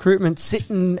player recruitment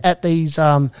sitting at these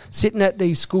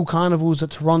school carnivals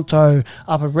at Toronto,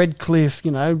 up at Redcliffe,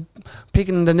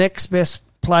 picking the next best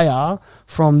player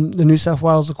from the New South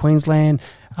Wales or Queensland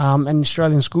and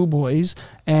Australian schoolboys,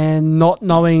 and not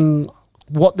knowing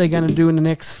what they're going to do in the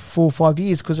next 4 or 5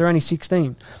 years because they're only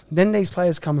 16. Then these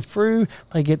players come through,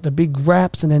 they get the big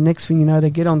raps, and then next thing you know,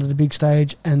 they get onto the big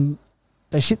stage and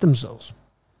they shit themselves.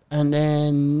 And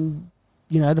then,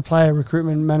 the player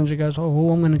recruitment manager goes, oh,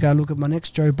 well, I'm going to go look at my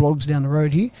next Joe Bloggs down the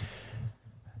road here.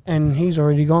 And he's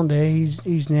already gone there.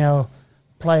 He's now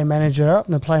player manager up,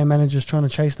 and the player manager's trying to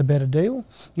chase the better deal,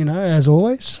 as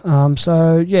always.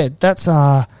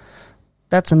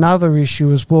 That's another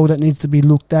issue as well that needs to be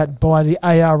looked at by the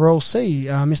ARLC.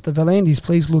 Mr. Valandis,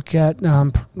 please look at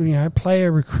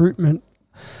player recruitment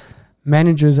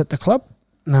managers at the club,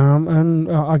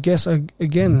 and I guess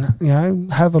again,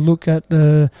 have a look at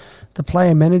the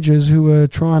player managers who are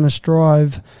trying to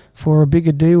strive for a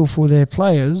bigger deal for their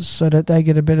players so that they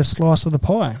get a better slice of the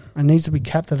pie. It needs to be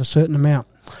capped at a certain amount.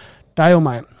 Dale,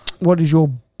 mate, what is your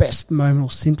best moment, or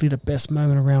simply the best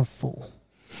moment around 4?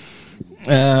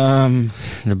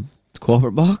 The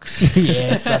corporate box.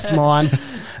 Yes, that's mine.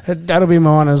 That'll be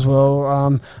mine as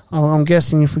well. I'm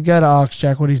guessing if we go to ask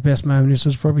Jack what his best moment is,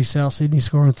 it's probably South Sydney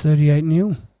scoring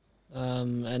 38-0.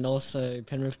 And also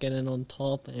Penrith getting on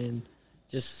top, and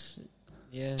just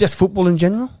football in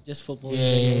general. Just football. Yeah,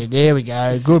 in general. there we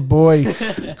go. Good boy.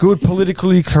 Good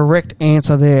politically correct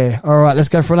answer there. All right, let's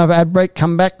go for another ad break.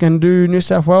 Come back and do New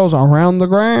South Wales around the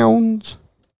grounds.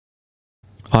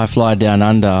 High Fly Down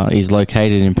Under is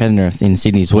located in Penrith in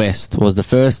Sydney's west. Was the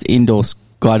first indoor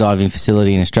skydiving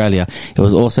facility in Australia. It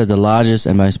was also the largest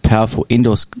and most powerful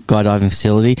indoor skydiving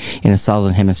facility in the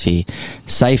Southern Hemisphere.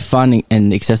 Safe, fun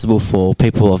and accessible for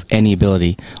people of any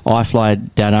ability. High Fly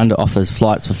Down Under offers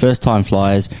flights for first-time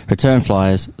flyers, return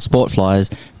flyers, sport flyers,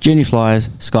 junior flyers,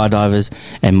 skydivers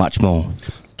and much more.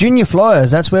 Junior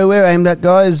flyers, that's where we're aimed at,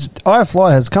 guys. High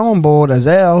Fly has come on board as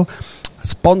our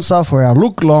sponsor for our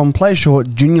Look Long Play Short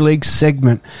Junior League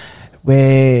segment,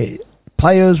 where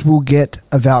players will get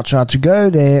a voucher to go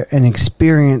there and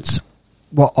experience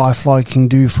what iFly can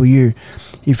do for you.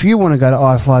 If you want to go to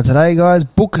iFly today, guys,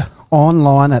 book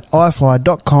online at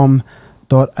ifly.com.au.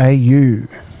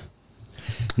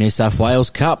 New South Wales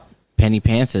Cup. Penny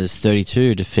Panthers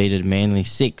 32 defeated Manly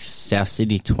 6. South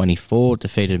Sydney 24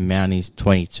 defeated Mounties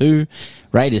 22.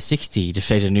 Raiders 60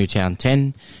 defeated Newtown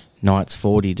 10. Knights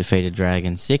 40 defeated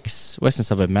Dragons 6. Western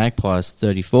Suburb Magpies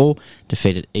 34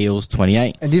 defeated Eels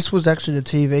 28. And this was actually the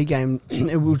TV game.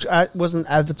 It wasn't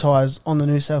advertised on the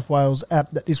New South Wales app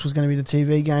that this was going to be the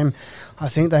TV game. I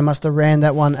think they must have ran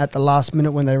that one at the last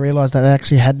minute when they realised that they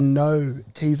actually had no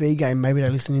TV game. Maybe they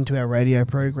listened into our radio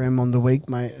program on the week,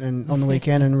 mate, and on the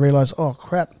weekend, and realised, oh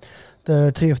crap,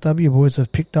 the TFW boys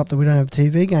have picked up that we don't have a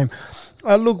TV game.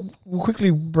 Look, we'll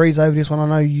quickly breeze over this one. I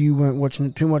know you weren't watching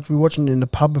it too much. We were watching it in the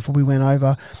pub before we went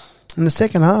over. In the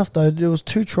second half, though, there was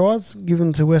 2 tries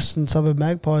given to Western Suburb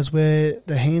Magpies where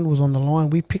the hand was on the line.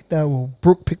 We picked that,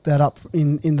 Brooke picked that up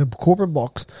in the corporate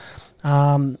box,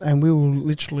 and we were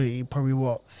literally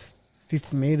probably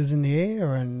 50 metres in the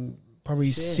air and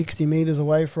probably 60 metres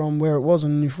away from where it was.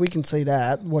 And if we can see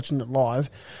that, watching it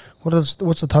live, what's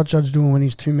the touch judge doing when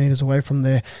he's 2 metres away from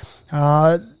there?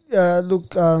 The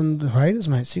Raiders,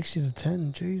 mate,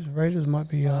 60-10. Jeez, Raiders might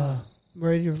be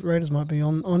Raiders might be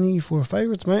on here for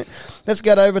favourites, mate. Let's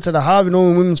get over to the Harvey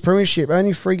Norman Women's Premiership.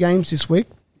 Only 3 games this week.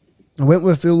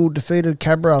 Wentworthville defeated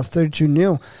Cabra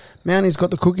 32-0. Mounties got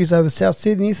the cookies over South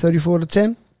Sydney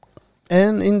 34-10.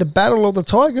 And in the Battle of the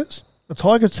Tigers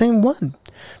team won.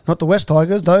 Not the West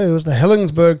Tigers, though. It was the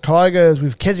Helensburgh Tigers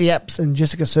with Kezzy Apps and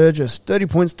Jessica Surgis. 30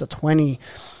 points to 20.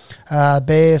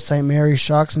 Bears, St. Mary's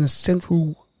Sharks, and the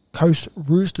Central Coast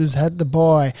Roosters had the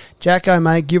bye. Jacko,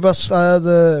 mate, give us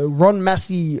the Ron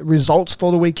Massey results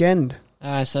for the weekend.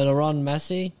 So the Ron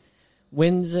Massey,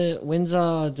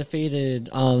 Windsor defeated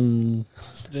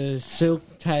the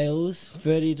Silk Tails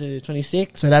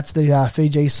 30-26. So that's the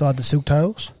Fiji side, the Silk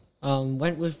Tails.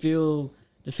 Wentworthville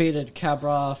defeated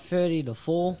Cabra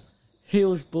 30-4.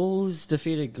 Hills Bulls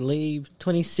defeated Glebe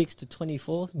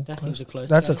 26-24. That seems a close.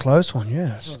 That's game. a close one,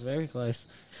 yes. That was very close.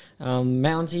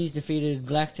 Mounties defeated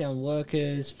Blacktown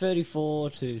Workers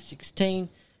 34-16.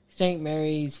 St.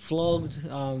 Mary's flogged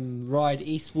Ryde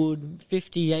Eastwood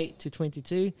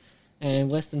 58-22.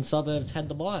 And Western Suburbs had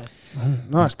the bye.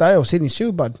 Nice day, or Sydney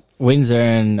Shield, bud. Windsor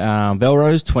and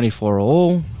Belrose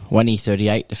 24-all. Wenny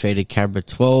 38 defeated Cabra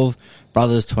 12.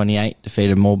 Brothers 28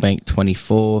 defeated Moorebank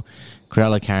 24.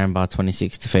 Corella Carinbar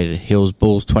 26 defeated Hills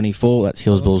Bulls 24. That's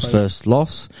Hills Bulls' first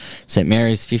loss. St.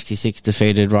 Mary's 56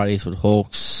 defeated Ryde Eastwood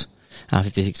Hawks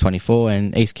 56-24.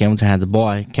 And East Campbelltown had the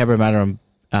bye. Cabra Matter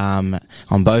on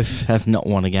both have not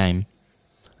won a game.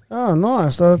 Oh,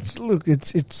 nice.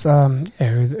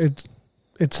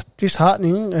 It's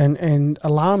disheartening and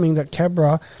alarming that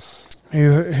Cabra,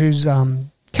 whose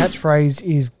catchphrase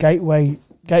is gateway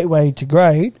to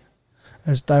grade,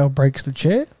 as Dale breaks the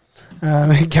chair,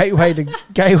 gateway to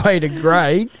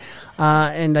grade,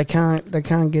 and they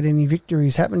can't get any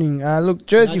victories happening. Look,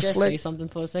 Jersey Can I just Fleck. say something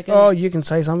for a second? Oh, you can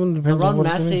say something. Depends the on Ron what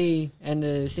it's doing. Massey and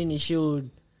the Sydney Shield,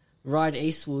 Ryde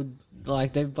Eastwood,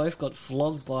 they've both got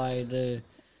flogged by the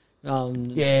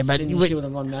Sydney Shield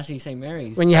and Ron Massey St.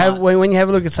 Mary's. When you have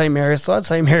a look at St. Mary's side,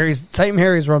 St.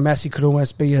 Mary's Ron Massey could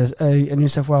almost be a New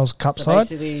South Wales Cup side.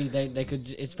 Basically, they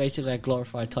could. It's basically a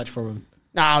glorified touch for them.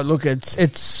 No, look, it's They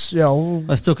still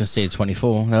conceded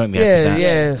 24. They won't be happy with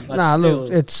that. But look,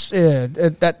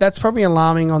 that's probably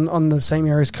alarming on the St.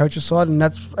 Mary's coaches side, and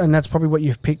that's probably what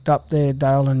you've picked up there,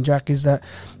 Dale and Jack, is that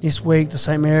this week the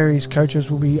St. Mary's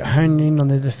coaches will be honing in on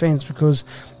their defence because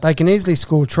they can easily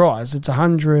score tries. It's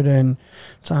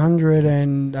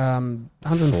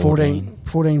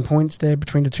 114 points there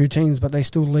between the two teams, but they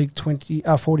still leak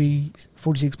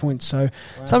 46 points. So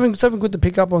something good to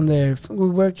pick up on there.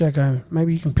 Good work, Jacko.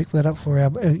 Maybe you can pick that up for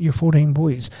your 14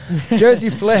 boys.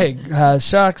 Jersey Flag,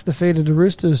 Sharks defeated the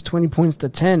Roosters 20 points to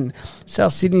 10.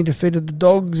 South Sydney defeated the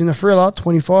Dogs in a thriller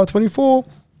 25-24.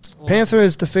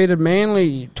 Panthers defeated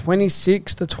Manly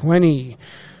 26-20.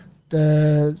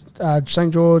 The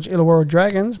St. George Illawarra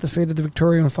Dragons defeated the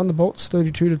Victorian Thunderbolts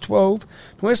 32-12.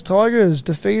 West Tigers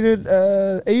defeated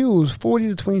Eels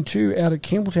 40-22 out at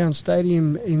Campbelltown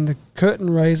Stadium in the curtain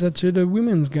raiser to the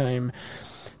women's game.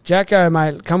 Jacko,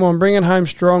 mate, come on, bring it home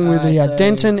strong with the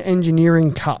Denton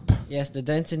Engineering Cup. Yes, the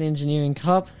Denton Engineering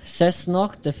Cup.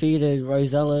 Cessnock defeated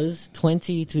Rosellas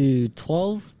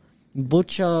 20-12.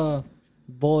 Butcher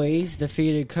Boys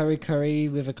defeated Curry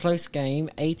with a close game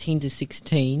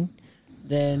 18-16.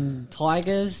 Then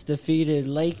Tigers defeated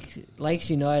Lakes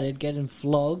United, getting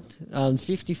flogged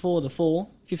 54-4,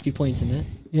 50 points in there.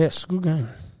 Yes, good game.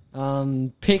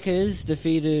 Pickers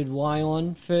defeated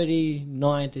Wyon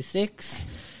 39-6,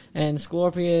 and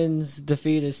Scorpions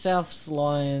defeated Souths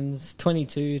Lions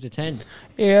 22-10.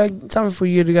 Yeah, something for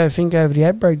you to go think over the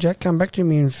ad break, Jack. Come back to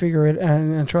me and figure it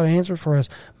and try to answer it for us.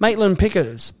 Maitland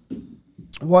Pickers.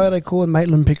 Why are they called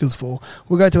Maitland Pickers for?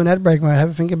 We'll go to an ad break, mate. Have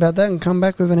a think about that and come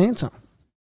back with an answer.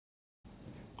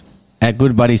 At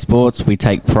Good Buddy Sports, we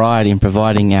take pride in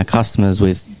providing our customers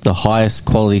with the highest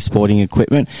quality sporting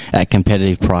equipment at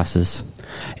competitive prices.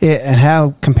 Yeah, and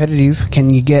how competitive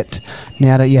can you get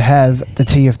now that you have the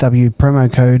TFW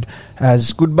promo code,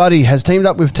 as Good Buddy has teamed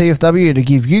up with TFW to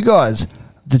give you guys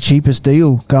the cheapest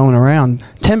deal going around.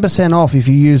 10% off if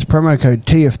you use promo code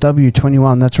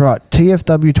TFW21. That's right.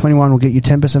 TFW21 will get you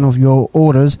 10% off your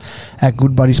orders at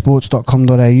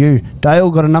goodbuddysports.com.au.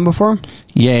 Dale, got a number for him?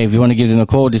 Yeah, if you want to give them a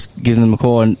call, just give them a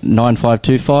call on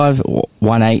 9525 or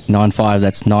 1895.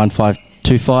 That's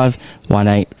 9525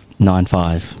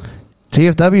 1895.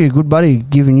 TFW, Good Buddy,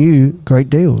 giving you great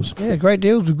deals. Yeah, great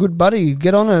deals with Good Buddy.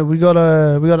 Get on it. We got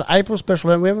an April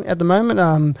special at the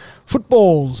moment.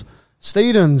 Footballs,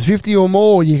 Steedens, 50 or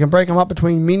more. You can break them up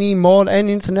between mini, mod, and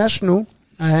international,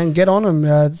 and get on them.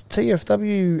 It's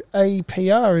TFW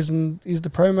APR is the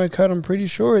promo code. I'm pretty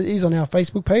sure it is on our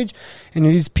Facebook page, and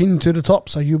it is pinned to the top,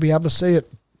 so you'll be able to see it.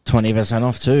 20%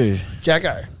 off too.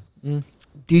 Jacko,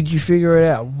 did you figure it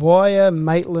out? Why are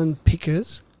Maitland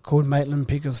pickers called Maitland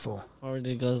pickers for?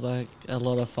 Already goes like a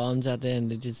lot of farms out there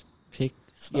and they just pick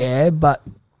stuff. Yeah, but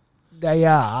they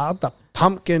are the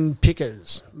pumpkin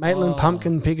pickers. Maitland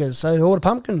pumpkin pickers. So all the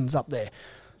pumpkins up there.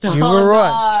 You were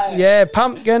right. No. Yeah,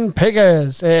 pumpkin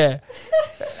pickers. Yeah.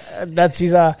 That's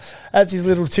his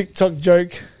little TikTok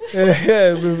joke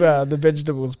with the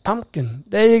vegetables. Pumpkin.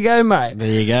 There you go, mate.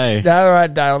 There you go. All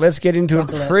right, Dale. Let's get into a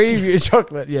preview.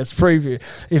 Chocolate, yes, preview.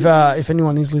 If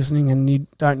anyone is listening and you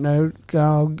don't know,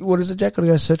 what is it, Jack? Got to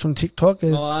go search on TikTok. I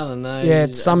don't know. Yeah,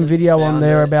 it's some video on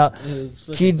there about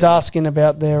kids asking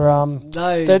about their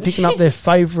they're picking up their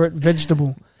favourite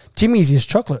vegetable. Timmy's is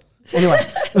chocolate. Anyway,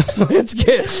 let's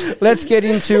get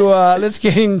into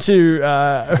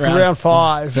round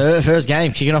 5. First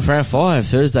game kicking off round 5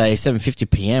 Thursday 7:50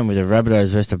 p.m. with the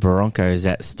Rabbitohs versus the Broncos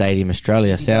at Stadium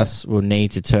Australia. South will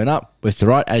need to turn up with the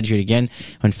right attitude again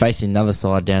when facing another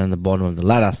side down in the bottom of the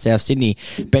ladder. South Sydney,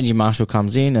 Benji Marshall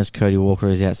comes in as Cody Walker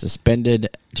is out suspended.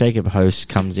 Jacob Host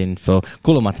comes in for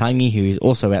Kulumatangi, who is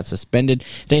also out suspended.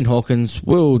 Dean Hawkins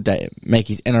will make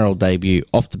his NRL debut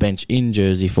off the bench in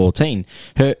jersey 14.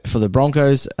 For the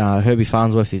Broncos, Herbie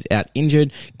Farnsworth is out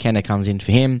injured. Kenner comes in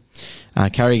for him.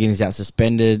 Carrigan is out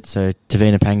suspended, so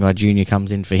Tavina Pangai Jr.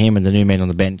 comes in for him, and the new man on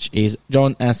the bench is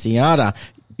John Asiata.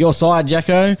 Your side,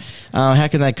 Jacko, how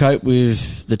can they cope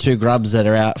with the two grubs that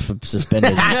are out for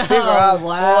suspended? Oh,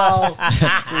 wow.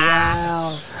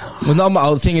 Wow. Well, no,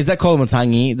 the thing is, that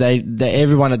Kolomatangi,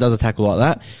 everyone that does a tackle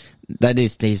like that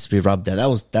needs to be rubbed out.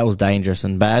 That was dangerous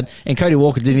and bad. And Cody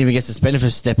Walker didn't even get suspended for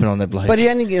stepping on that bloke. But he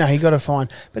got a fine.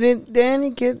 But they only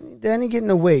get in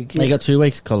a week. He got 2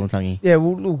 weeks, Kolomatangi. Yeah,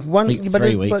 well, look,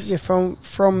 3 weeks. But yeah,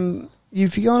 from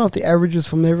if you're going off the averages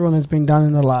from everyone that's been done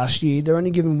in the last year, they're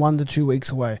only giving 1 to 2 weeks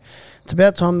away. It's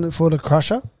about time for the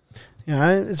crusher.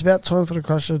 It's about time for the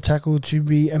crusher tackle to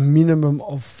be a minimum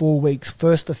of 4 weeks,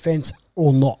 first offence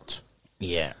or not.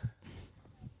 Yeah.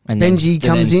 And Benji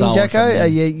comes in, Jacko.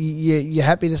 You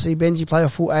happy to see Benji play a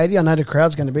full 80? I know the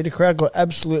crowd's going to be. The crowd got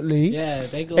absolutely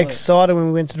excited when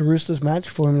we went to the Roosters match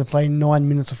for him to play 9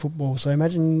 minutes of football. So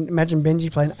imagine Benji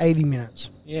playing 80 minutes.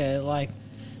 Yeah,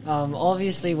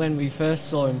 obviously when we first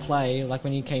saw him play, like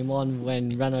when he came on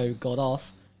when Rano got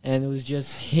off, and it was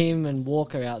just him and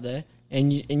Walker out there,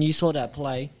 and you saw that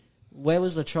play. Where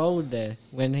was Latrell there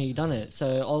when he done it?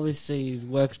 So obviously it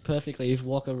works perfectly if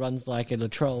Walker runs like a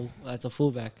Latrell as a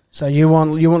fullback. So you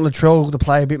want Latrell to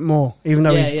play a bit more, even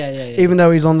though even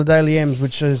though he's on the daily M's,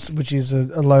 which is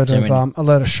a load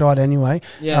of shite anyway.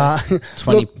 Yeah,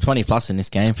 20 plus in this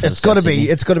game. It's got to be.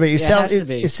 It's got to be.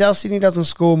 If South Sydney doesn't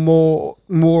score more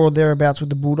or thereabouts with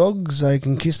the Bulldogs, they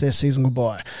can kiss their season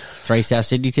goodbye. 3 South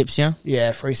Sydney tips, yeah?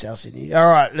 Yeah, 3 South Sydney. All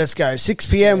right, let's go. 6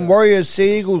 p.m. Warriors,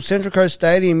 Sea Eagles, Central Coast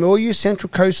Stadium. All you Central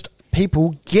Coast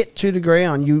people, get to the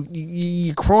ground.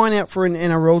 You're crying out for an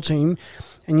NRL team,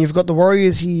 and you've got the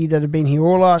Warriors here that have been here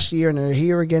all last year and are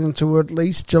here again until at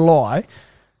least July.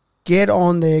 Get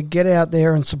on there, get out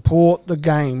there and support the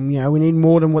game. We need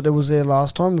more than what there was there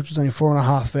last time, which was only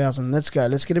 4,500. Let's go.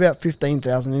 Let's get about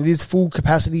 15,000. It is full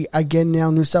capacity again now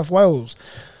in New South Wales.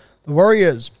 The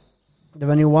Warriors, they've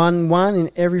only won one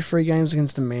in every 3 games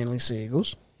against the Manly Sea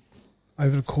Eagles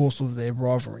over the course of their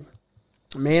rivalry.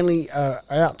 Manly are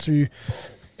out to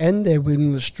end their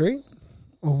winless streak,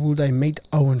 or will they meet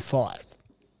 0-5?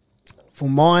 For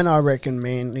mine, I reckon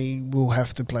Manly will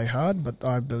have to play hard, but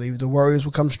I believe the Warriors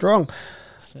will come strong.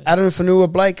 Adam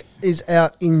Fanua-Blake is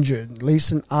out injured.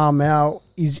 Leeson Armour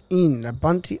is in.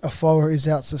 Bunty Afoa is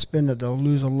out suspended. They'll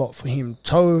lose a lot for him.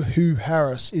 Tohu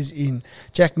Harris is in.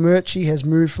 Jack Murchie has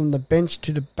moved from the bench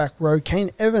to the back row.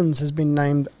 Kane Evans has been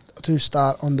named to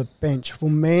start on the bench. For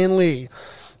Manly,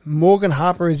 Morgan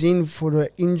Harper is in for the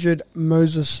injured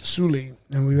Moses Sully.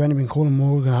 And we've only been calling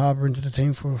Morgan Harper into the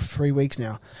team for 3 weeks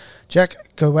now.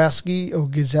 Jack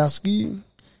Gazowski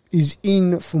is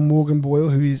in for Morgan Boyle,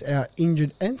 who is out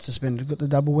injured and suspended. Got the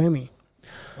double whammy.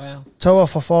 Wow. Toa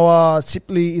Fafoa,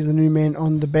 Sipley is the new man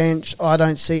on the bench. I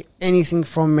don't see anything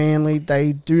from Manly.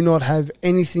 They do not have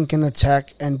anything in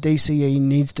attack, and DCE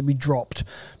needs to be dropped.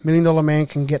 $1 Million Man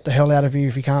can get the hell out of here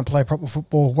if he can't play proper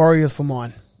football. Warriors for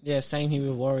mine. Yeah, same here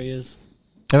with Warriors.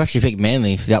 They've actually picked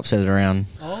Manly for the upset of the round.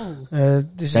 Oh.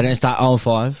 They don't start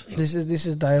 0-5. This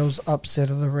is Dale's upset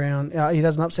of the round. He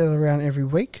does an upset of the round every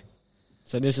week.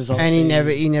 So this is And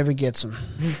obviously... he never gets them.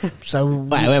 So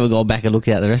Wait, we haven't gone back and looked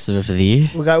at the rest of it for the year.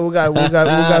 we'll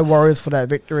go Warriors for that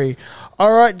victory.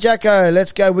 All right, Jacko,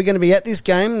 let's go. We're going to be at this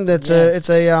game. It's a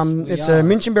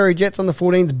Minchinbury Jets on the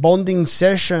 14th bonding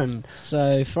session.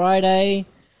 So Friday,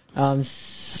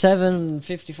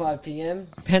 7:55 p.m.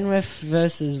 Penrith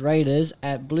versus Raiders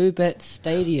at Bluebet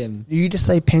Stadium. You just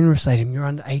say Penrith Stadium. You're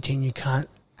under 18. You can't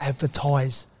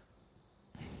advertise.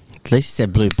 At least he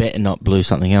said blue bet and not blue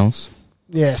something else.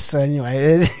 Yes. So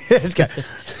anyway, let's go.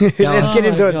 Let's get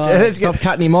into it. God. Let's Stop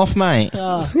cutting him off, mate.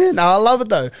 Oh, Yeah, no, I love it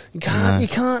though. You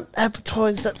can't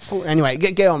advertise that. Anyway,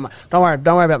 get on. Mate. Don't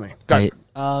worry about me. Go. Hey,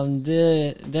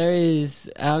 there is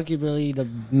arguably the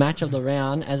match of the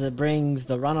round, as it brings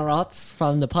the runner-ups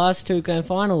from the past two grand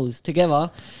finals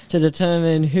together to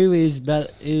determine who is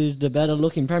the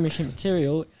better-looking premiership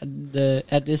material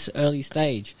at this early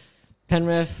stage.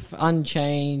 Penrith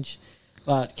unchanged,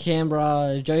 but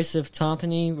Canberra Joseph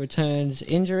Tarpany returns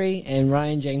injury, and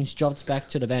Ryan James drops back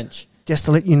to the bench. Just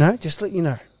to let you know,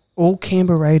 all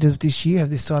Canberra Raiders this year have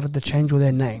decided to change all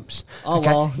their names. Oh,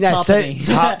 okay? well, Tarpany.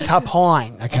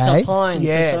 Tarpany. Okay, Tarpany, so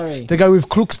yeah. sorry. They go with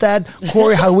Klukstad,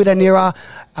 Corey Hawidanira,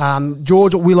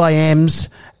 George Will.I.Ams,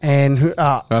 and Josh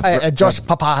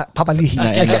Papalihi. No,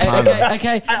 and Rapana.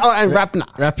 Okay. And Rapna.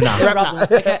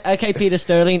 Rapana. Okay, Peter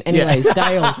Sterling. Anyways,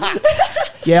 Dale.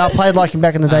 Yeah, I played like him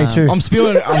back in the day too. I'm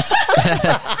spewing.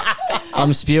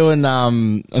 I'm spewing.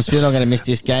 I'm going to miss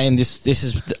this game. This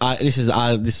is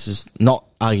not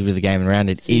arguably the game in the round.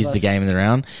 It is the game in the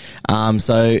round.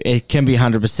 So it can be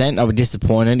 100%. I'll be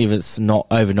disappointed if it's not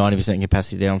over 90%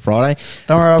 capacity there on Friday.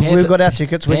 Don't worry, we've got our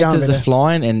tickets. We're going Panthers there. are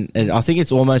flying, and I think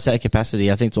it's almost at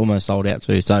capacity. I think it's almost sold out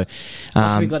too. So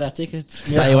We got our tickets.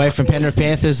 stay away from Penrith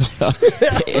Panthers.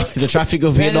 The traffic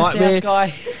will be a nightmare.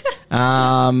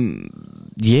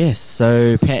 Yes,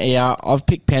 so I've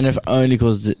picked Penrith only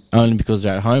because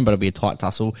they're at home, but it'll be a tight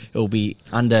tussle. It'll be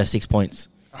under 6 points.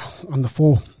 On the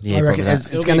 4. Yeah, I reckon probably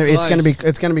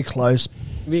it's going to be close.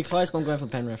 It'll be close, but I'm going for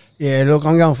Penrith. Yeah, look,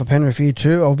 I'm going for Penrith here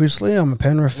too. Obviously, I'm a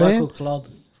Penrith fan. Local club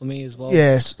for me as well.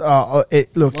 Yes,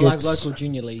 Like local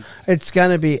junior league. it's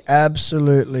going to be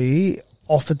absolutely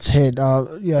off its head.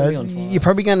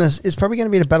 It's probably going to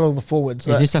be the battle of the forwards.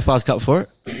 Is New South Wales Cup for it?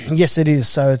 Yes, it is.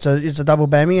 So it's a double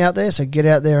bammy out there. So get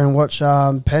out there and watch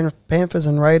Panthers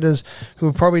and Raiders, who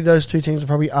are probably those two teams are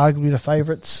probably arguably the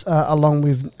favourites, along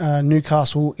with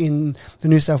Newcastle in the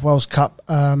New South Wales Cup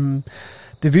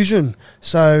division.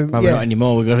 So Well, we're not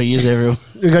anymore. We've got to use everyone.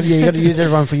 you got to use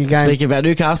everyone for your game. Speaking about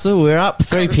Newcastle, we're up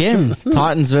 3 p.m.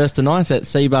 Titans versus the Knights at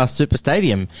Seabar Super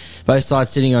Stadium. Both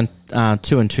sides sitting on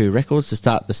 2-2 records to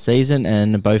start the season,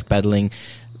 and both battling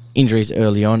injuries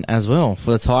early on as well.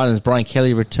 For the Titans, Brian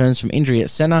Kelly returns from injury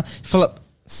at centre. Philip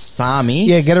Sami.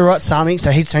 Yeah, get it right, Sami. So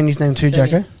he's changed his name too,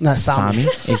 Sami. Jacko. No, Sami.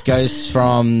 He goes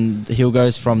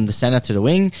from the centre to the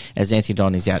wing as Anthony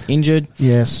Don is out injured.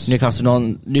 Yes.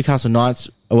 Newcastle Knights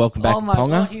are welcome back. Oh my Ponga.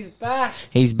 God, he's back.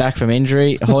 He's back from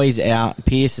injury. Hoy's out.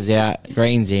 Pearce is out.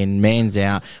 Green's in. Mann's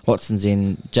out. Watson's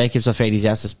in. Jacobs Afedi's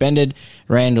out suspended.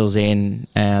 Randall's in.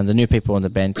 And the new people on the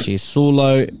bench is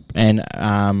Sulo and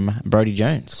Brodie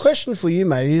Jones. Question for you,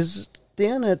 mate, is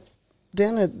down at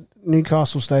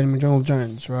Newcastle Stadium with Donald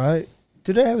Jones, right?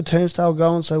 Do they have a turnstile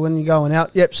going so when you're going out,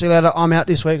 yep, see you later, I'm out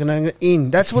this week and then in?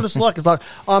 That's what it's like. It's like,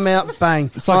 I'm out, bang.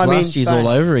 It's like last year's all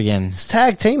over again. It's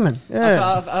tag teaming.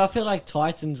 Yeah. I feel like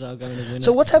Titans are going to win.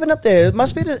 So what's happened up there? It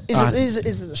must be is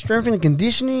it the strength and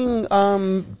conditioning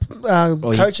coach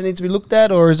that needs to be looked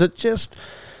at, or is it just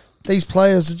these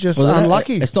players are just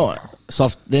unlucky? It's not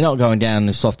soft. They're not going down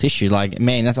the soft tissue. Like,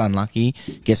 man, that's unlucky.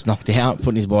 Gets knocked out,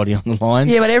 putting his body on the line.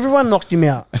 Yeah, but everyone knocked him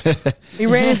out. He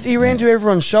ran to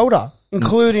everyone's shoulder,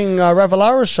 including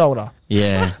Ravalaro's shoulder.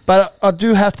 Yeah. But I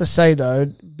do have to say though,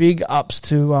 big ups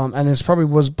to and it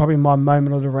was probably my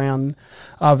moment of the round,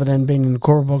 other than being in the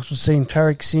corner box, was seeing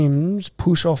Tarek Sims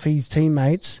push off his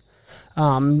teammates,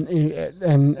 and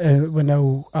when they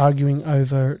were arguing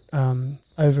over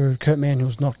Kurt Mann, who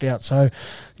was knocked out. So,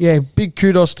 yeah, big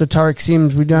kudos to Tarek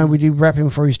Sims. We did wrap him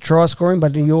for his try scoring,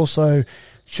 but he also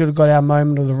should have got our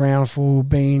moment of the round for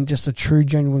being just a true,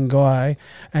 genuine guy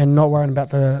and not worrying about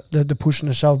the push and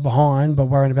the shove behind, but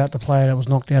worrying about the player that was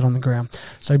knocked out on the ground.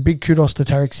 So big kudos to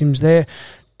Tarek Sims there.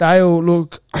 Dale,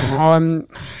 look,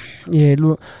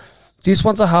 This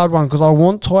one's a hard one because I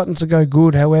want Titans to go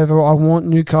good. However, I want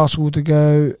Newcastle to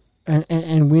go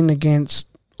and win against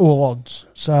all odds.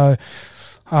 So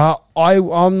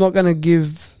I'm not going to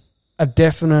give a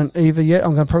definite either yet.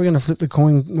 I'm probably going to flip the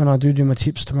coin when I do my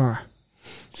tips tomorrow.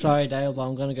 Sorry, Dale, but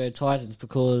I'm going to go Titans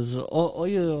because all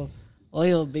your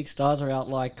big stars are out.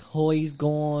 Like Hoy's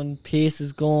gone, Pierce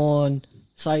is gone,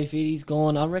 Saifiti's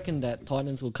gone. I reckon that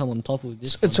Titans will come on top of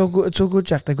this. It's all good. It's all good,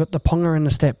 Jack. They got the Ponga in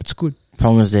the step. It's good.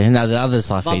 Ponga's there. No, the other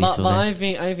Saifiti's still there.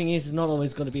 But only thing is, it's not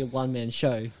always going to be a one-man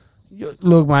show.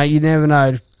 Look, mate, you never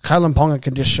know. Kalen Ponga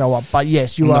can just show up. But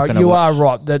yes, you are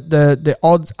right. The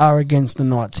odds are against the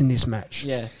Knights in this match.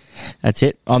 Yeah. That's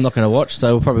it. I'm not going to watch,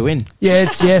 so we'll probably win.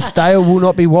 Yes, Dale will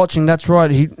not be watching. That's right.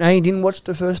 He didn't watch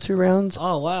the first 2 rounds.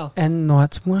 Oh, wow. And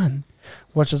Knights won.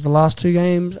 Watches the last 2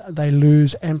 games, they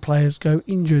lose, and players go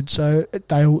injured. So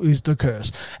Dale is the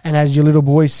curse. And as your little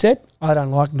boy said, I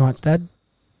don't like Knights, Dad.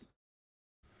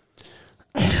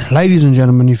 Ladies and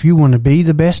gentlemen, if you want to be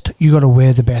the best, you got to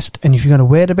wear the best. And if you're going to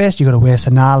wear the best, you got to wear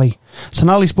Sonali.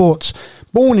 Sonali Sports,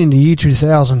 born in the year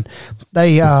 2000.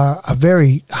 They are a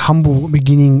very humble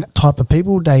beginning type of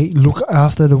people. They look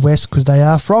after the West because they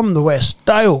are from the West.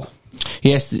 Dale.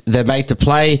 Yes, they're made to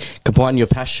play. Combine your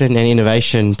passion and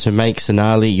innovation to make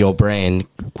Sonali your brand.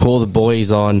 Call the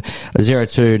boys on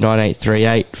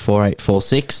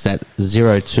 0298384846. That's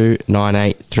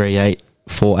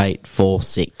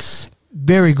 0298384846.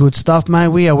 Very good stuff, mate.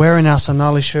 We are wearing our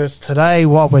Sonali shirts today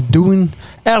while we're doing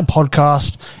our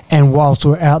podcast, and whilst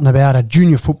we're out and about at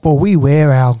junior football, we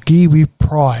wear our gear with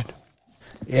pride.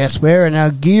 Yes, wearing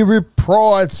our gear with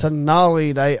pride.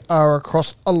 Sonali, they are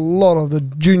across a lot of the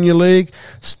junior league.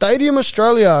 Stadium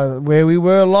Australia, where we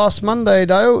were last Monday,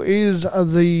 Dale, is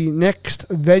the next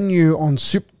venue on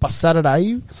Super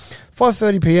Saturday,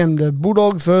 5:30 p.m. The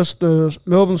Bulldogs versus the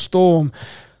Melbourne Storm.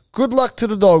 Good luck to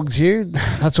the Dogs here.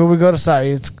 That's all we got to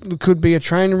say. It could be a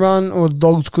train run or the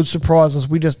Dogs could surprise us.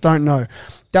 We just don't know.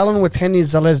 Dallin with Henny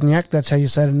Zalesniak. That's how you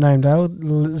say the name, Dale.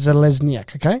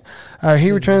 Zalesniak, okay?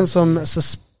 He returns from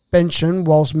suspension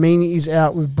whilst Meany is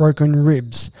out with broken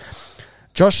ribs.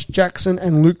 Josh Jackson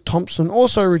and Luke Thompson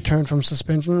also returned from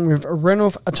suspension with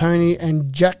Renouf Atoni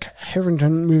and Jack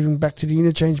Harrington moving back to the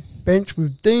interchange bench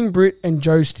with Dean Britt and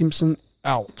Joe Stimson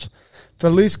out.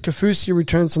 Felice Kafusi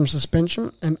returns from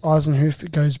suspension and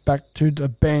Eisenhuth goes back to the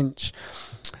bench.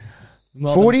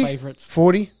 40 points?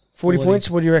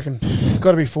 What do you reckon? It's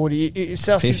got to be 40. If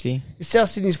South 50. If South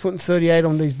Sydney's putting 38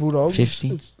 on these Bulldogs,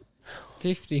 50.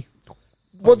 50.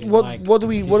 What do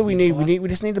we need? We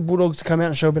just need the Bulldogs to come out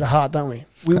and show a bit of heart, don't we?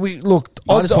 We look.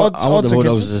 I want the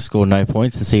Bulldogs to score no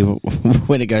points and see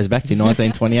when it goes back to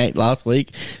 1928 last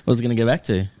week. What was it going to go back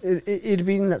to? It'd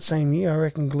be in that same year. I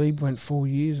reckon Glebe went 4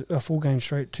 games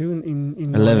straight too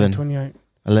in 11. 28.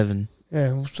 11.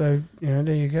 Yeah, well, so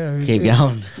there you go. Keep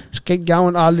going. Just keep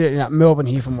going. Melbourne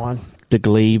here for mine. The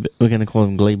Glebe. We're going to call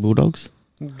them Glebe Bulldogs.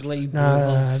 Glebe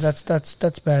No, that's bad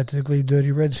to the Glebe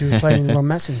Dirty Reds who are playing in Ron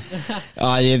Massey.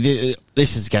 Oh, yeah,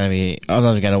 this is going to be... I'm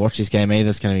not going to watch this game either.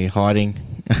 It's going to be hiding.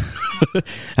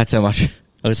 That's how much...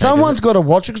 Someone's got to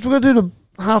watch it because we're going to do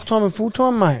the half-time and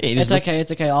full-time, mate. It's okay.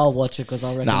 I'll watch it because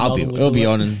I reckon it'll be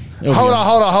on.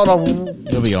 Hold on.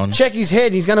 It'll be on. Check his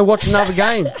head. He's going to watch another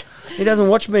game. He doesn't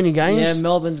watch many games. Yeah,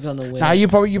 Melbourne's going to win. No, you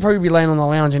probably be laying on the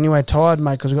lounge anyway, tired,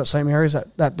 mate, because we've got St. Mary's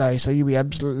that day, so you'll be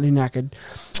absolutely knackered.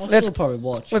 I'll still probably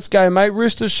watch. Let's go, mate.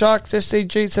 Roosters, Sharks,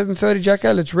 SCG, 7:30,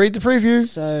 Jacko. Let's read the preview.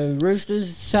 So,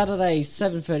 Roosters, Saturday,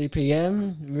 7:30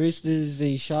 p.m. Roosters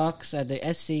v Sharks at the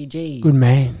SCG. Good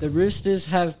man. The Roosters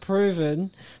have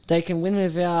proven they can win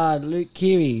without Luke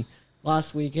Keary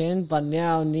last weekend, but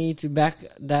now need to back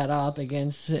that up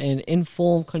against an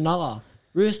informed Cronulla.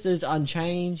 Roosters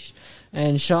unchanged,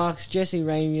 and Sharks, Jesse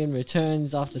Ramian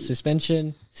returns after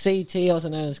suspension. CT, also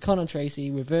known as Connor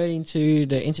Tracy, reverting to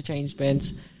the interchange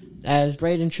bench as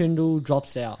Braden Trindle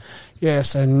drops out.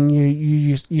 Yes, and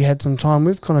you had some time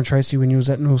with Connor Tracy when you was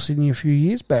at North Sydney a few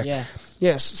years back. Yeah.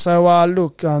 Yes, so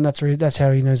look, that's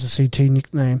how he knows the CT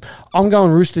nickname. I'm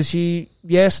going Roosters here.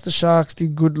 Yes, the Sharks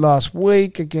did good last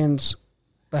week against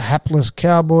the hapless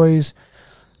Cowboys.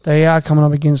 They are coming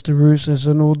up against the Roosters,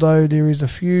 and although there is a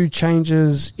few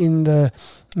changes in the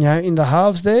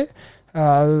halves there,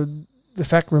 the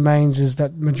fact remains is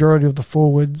that majority of the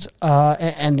forwards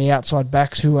and the outside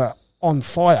backs who are on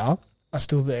fire are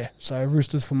still there. So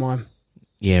Roosters for mine.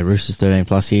 Yeah, Roosters 13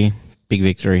 plus here. Big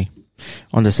victory.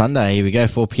 On to Sunday, here we go,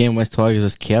 4 p.m. West Tigers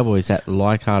vs Cowboys at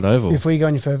Leichhardt Oval. Before you go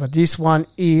any further, this one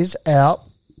is our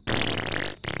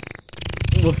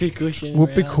whoopee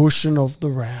cushion of the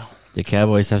round. The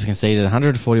Cowboys have conceded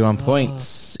 141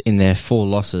 points in their 4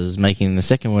 losses, making the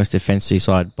second worst defensive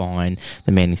side behind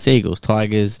the Manly Seagulls.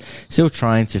 Tigers still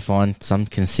trying to find some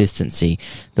consistency.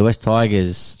 The West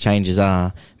Tigers changes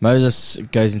are Moses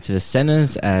goes into the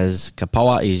centres as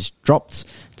Kapoa is dropped.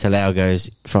 Talau goes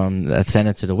from the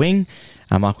centre to the wing.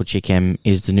 Michael Chickham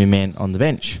is the new man on the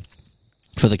bench.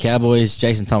 For the Cowboys,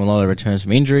 Jason Tamalolo returns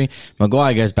from injury.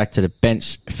 Maguire goes back to the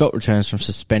bench. Felt returns from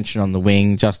suspension on the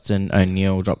wing. Justin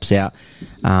O'Neill drops out.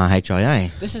 HIA.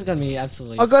 This is going to be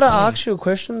absolutely... I got to ask you a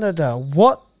question though.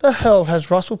 What the hell has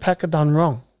Russell Packer done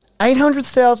wrong?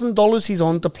 $800,000 he's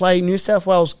on to play New South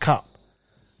Wales Cup.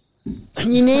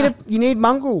 You need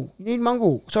Mungle. You need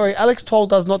Mungle. Sorry, Alex Toll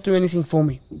does not do anything for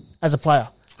me as a player.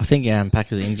 I think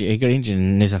Packer's injured. He got injured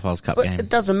in the New South Wales Cup But game. it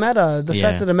doesn't matter. The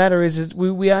fact of the matter is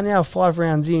we are now 5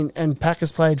 rounds in, and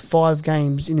Packers played 5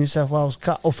 games in New South Wales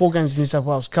Cup, or 4 games in New South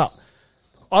Wales Cup.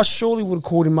 I surely would have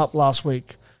called him up last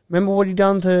week. Remember what he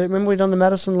done to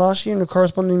Madison last year in the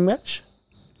corresponding match?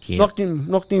 Yeah.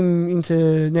 Knocked him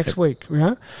into next week, you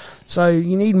know? So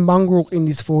you need mongrel in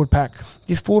this forward pack.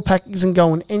 This forward pack isn't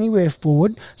going anywhere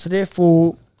forward, so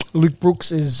therefore Luke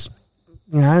Brooks is,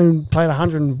 played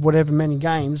 100 and whatever many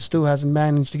games, still hasn't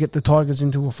managed to get the Tigers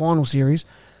into a final series,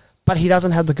 but he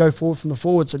doesn't have to go forward from the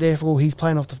forward, so therefore he's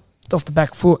playing off the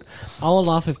back foot. I will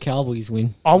laugh if Cowboys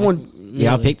win. I'll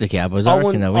pick the Cowboys. I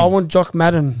reckon they'll win. I want Jock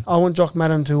Madden.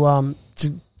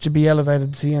 To be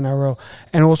elevated to the NRL,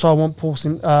 and also I want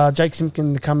Jake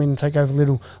Simpkin to come in and take over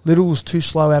Little. Little was too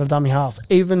slow out of dummy half.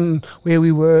 Even where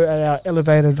we were at our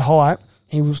elevated height,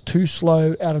 he was too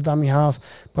slow out of dummy half.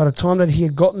 By the time that he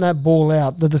had gotten that ball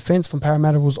out, the defence from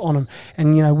Parramatta was on him.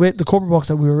 And the corporate box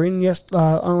that we were in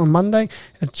on Monday,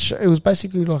 it was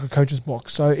basically like a coach's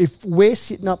box. So if we're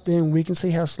sitting up there and we can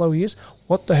see how slow he is,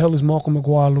 what the hell is Michael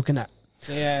Maguire looking at?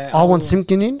 So yeah, I want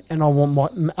Simpkin in, and I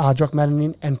want Jock Madden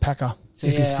in, and Packer. So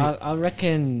yeah, I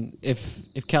reckon if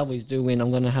Cowboys do win,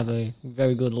 I'm going to have a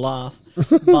very good laugh.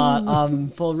 But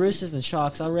for Roosters and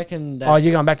Sharks, I reckon that... Oh,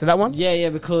 you're going back to that one? Yeah,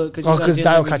 because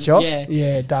Dale cut you off?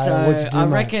 Yeah, Dale, so what'd you do, I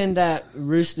mate? reckon that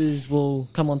Roosters will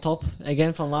come on top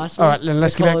again from last week. All right, then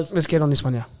let's get on this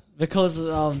one now. Because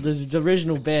of the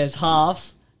original Bears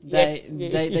halves,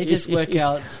 they just work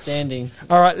out standing.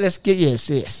 All right, let's get yeah.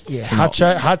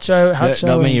 Hutcho.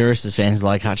 Not many Roosters fans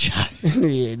like Hutcho.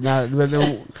 Yeah,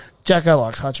 no, Jacko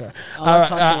likes Hutcho. All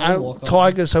right,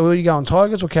 Tigers. So where are you going,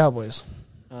 Tigers or Cowboys?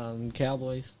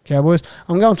 Cowboys. Cowboys.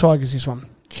 I'm going Tigers this one.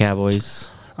 Cowboys.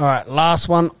 All right, last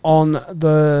one on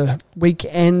the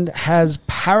weekend has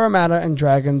Parramatta and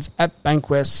Dragons at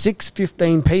Bankwest,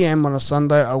 6:15 p.m. on a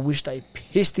Sunday. I wish they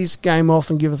pissed this game off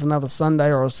and give us another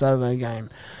Sunday or a Saturday game.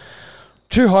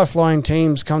 2 high-flying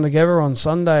teams come together on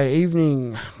Sunday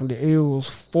evening. The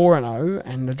Eels 4-0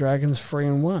 and the Dragons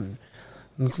 3-1.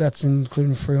 That's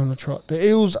including 3 on the trot. The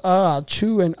Eels are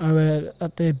 2-0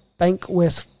 at their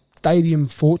Bankwest Stadium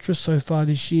Fortress so far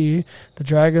this year. The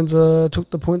Dragons took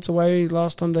the points away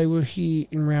last time they were here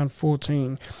in round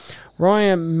 14.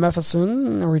 Ryan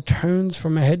Matheson returns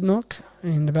from a head knock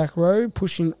in the back row,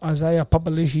 pushing Isaiah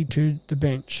Papali'i to the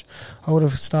bench. I would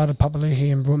have started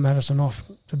Papali'i and brought Madison off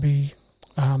to be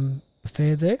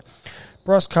fair there.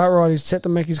 Bryce Cartwright is set to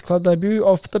make his club debut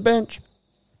off the bench.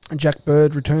 Jack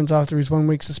Bird returns after his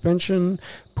 1-week suspension,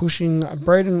 pushing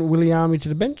Braden Williami to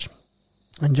the bench.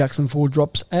 And Jackson Ford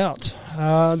drops out.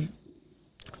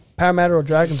 Parramatta or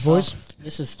Dragons, boys?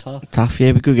 This is tough. Tough,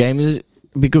 yeah, but good game. It'll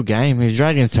be a good game. If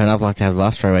Dragons turn up like they have the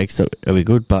last 3 weeks, it'll be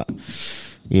good. But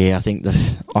yeah, I think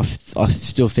I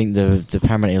still think the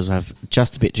Parramatta Eels will have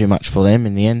just a bit too much for them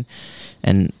in the end.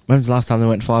 And when's the last time they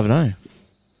went 5-0?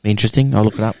 Be interesting. I'll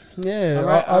look it up.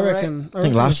 Yeah, I reckon. I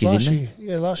think last year, didn't they?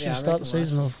 Yeah, last year to start the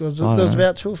season off. There was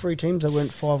about 2 or 3 teams that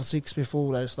went 5 or 6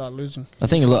 before they started losing. I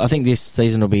think this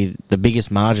season will be the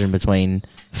biggest margin between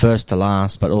first to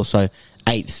last, but also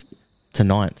 8th to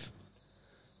 9th.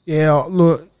 Yeah,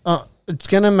 look, it's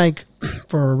going to make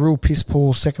for a real piss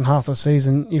poor second half of the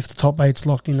season if the top 8's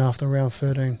locked in after round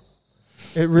 13.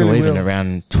 It really or even will.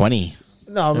 around 20.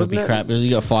 No, it'll be crap because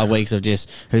you got 5 weeks of just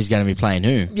who's going to be playing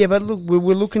who. Yeah, but look,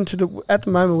 we're looking at the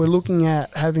moment we're looking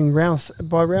at having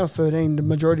by round 13 the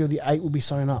majority of the 8 will be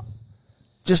sewn up.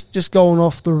 Just going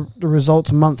off the results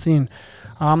a month in.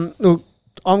 Look,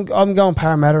 I'm going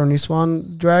Parramatta on this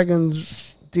one.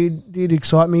 Dragons did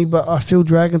excite me, but I feel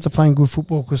Dragons are playing good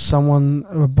football because someone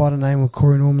by the name of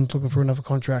Corey Norman's looking for another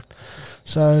contract.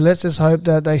 So let's just hope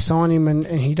that they sign him and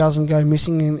he doesn't go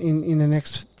missing in the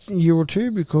next year or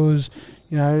two because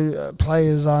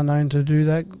players are known to do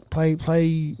that. Play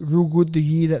real good the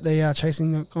year that they are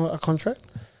chasing a contract,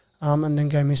 and then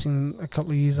go missing a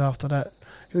couple of years after that.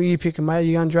 Who are you picking, mate? Are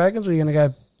you going Dragons or are you going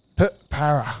to go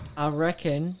Para. I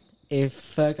reckon if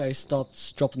Fergo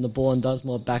stops dropping the ball and does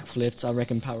more backflips, I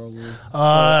reckon Para will win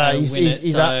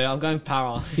it. So I'm going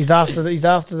Para. He's after the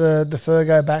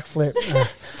Fergo backflip.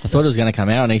 I thought it was going to come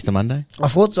out on Easter Monday. I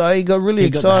thought so. He got really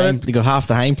excited. He got half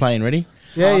the Hain playing ready.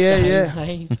 Yeah.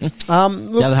 Look,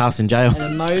 The other half's in jail.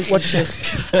 and Moses just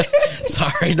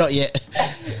Sorry, not yet.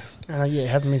 It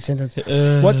hasn't been sentenced.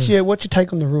 What's your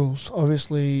take on the rules?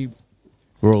 Obviously,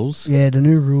 Rules? yeah, the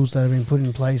new rules that have been put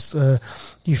in place. Do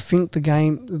you think the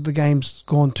game's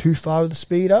gone too far with the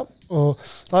speed up, or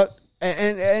like?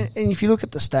 And if you look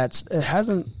at the stats, it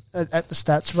hasn't at the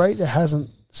stats rate. It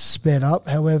hasn't sped up.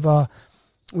 However,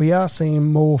 we are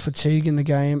seeing more fatigue in the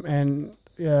game, and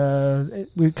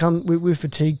with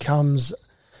fatigue comes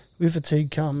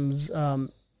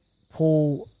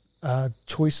poor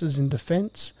choices in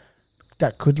defence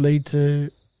that could lead to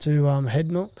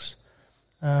head knocks.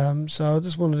 So I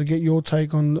just wanted to get your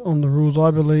take on the rules. I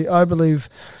believe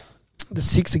the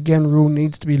 6 again rule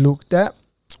needs to be looked at.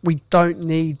 We don't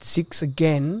need 6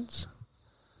 agains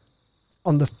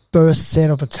on the first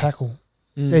set of a tackle.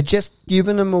 They're just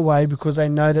giving them away because they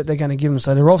know that they're going to give them.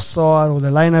 So they're offside or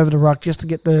they're laying over the ruck just to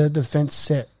get the defence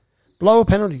set. Blow a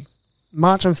penalty.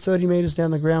 March them 30 metres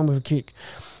down the ground with a kick.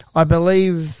 I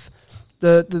believe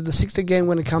the 6 again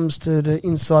when it comes to the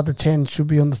inside the 10 should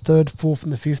be on the 3rd, 4th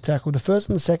and the 5th tackle. The 1st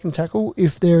and the 2nd tackle,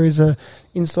 if there is a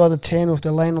inside the 10 or if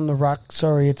they're laying on the ruck,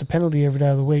 it's a penalty every day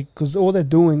of the week because all they're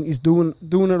doing is doing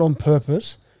it on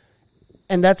purpose.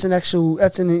 And that's an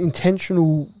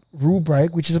intentional rule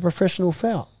break, which is a professional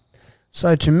foul.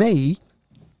 So to me,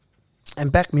 and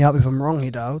back me up if I'm wrong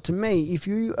here, Dale, to me, if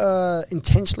you are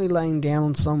intentionally laying down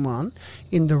on someone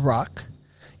in the ruck,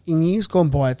 in years gone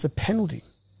by, it's a penalty.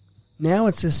 Now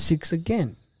it's a 6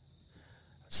 again.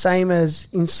 Same as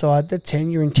inside the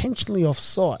 10, you're intentionally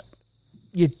offside.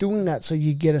 You're doing that so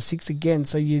you get a 6 again,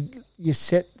 so you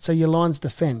set, so your line's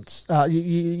defence,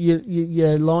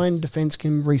 your line defence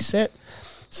can reset.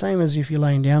 Same as if you're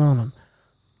laying down on them.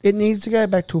 It needs to go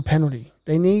back to a penalty.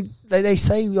 They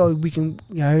say we can,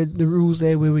 the rules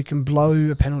there where we can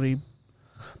blow a penalty,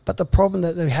 but the problem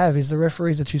that they have is the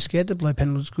referees are too scared to blow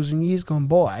penalties because in years gone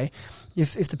by,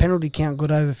 if the penalty count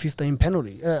got over 15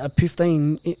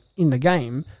 in the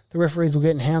game, the referees were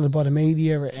getting hounded by the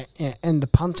media and the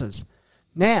punters.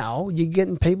 Now you're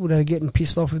getting people that are getting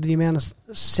pissed off with the amount of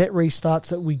set restarts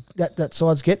that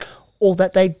sides get, or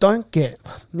that they don't get.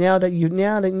 Now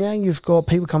you've got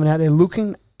people coming out there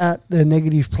looking at the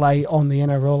negative play on the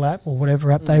NRL app or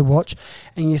whatever app they watch,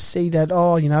 and you see that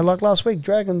like last week,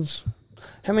 Dragons.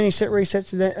 How many set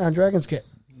resets did Dragons get?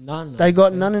 none. They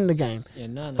got none in the game. Yeah,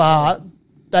 none. But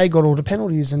they got all the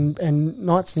penalties and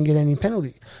Knights didn't get any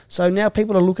penalty. So now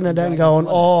people are looking at that and going,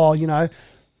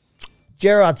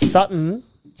 Gerard Sutton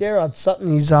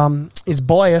is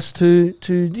biased to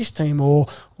this team, or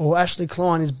Ashley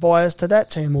Klein is biased to that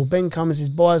team, or Ben Cummins is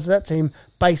biased to that team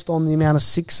based on the amount of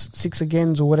six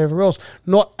agains or whatever else,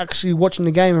 not actually watching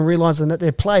the game and realising that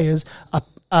their players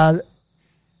are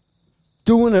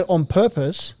doing it on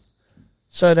purpose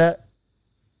so that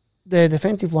their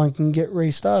defensive line can get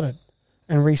restarted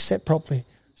and reset properly.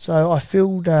 So I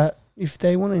feel that if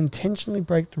they want to intentionally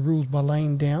break the rules by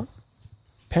laying down,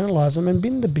 penalise them and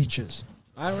bin the bitches.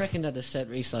 I reckon that the set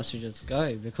restart should just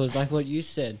go, because like what you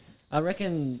said, I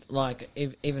reckon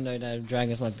even though the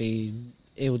Dragons might be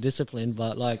ill-disciplined,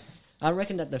 but I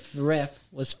reckon that the ref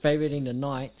was favouring the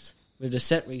Knights with the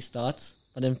set restarts,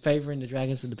 but then favouring the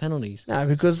Dragons with the penalties. No,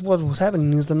 because what was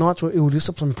happening is the Knights were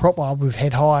ill-disciplined proper with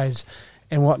head highs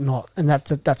and whatnot, and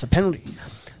that's a penalty.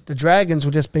 The Dragons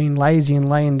were just being lazy and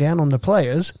laying down on the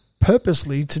players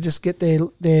purposely to just get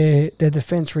their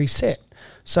defence reset.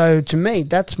 So to me,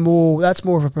 that's more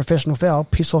of a professional foul.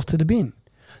 Piss off to the bin.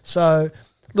 So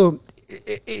look,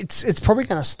 it's probably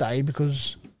going to stay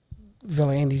because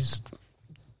V'landys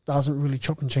doesn't really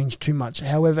chop and change too much.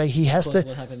 However, he has to.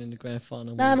 What happened in the grand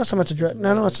final? No, not so much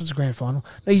not a grand final.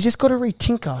 No, he's just got to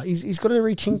retinker. He's got to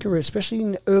retinker it,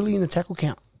 especially early in the tackle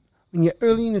count. When you're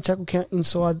early in the tackle count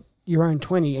inside your own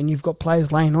 20 and you've got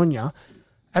players laying on you,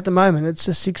 at the moment it's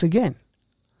just 6 again.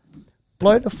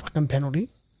 Blow the fucking penalty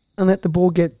and let the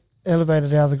ball get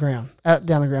elevated down the ground.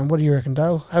 What do you reckon,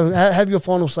 Dale? Have your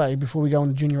final say before we go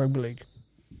into Junior Rugby League.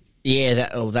 Yeah,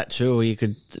 that too. Or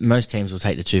most teams will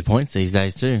take the 2 points these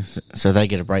days too, so they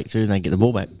get a break too and they get the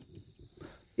ball back.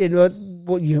 Yeah,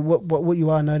 what you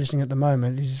are noticing at the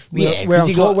moment is where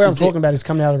I'm talking about is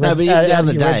coming out of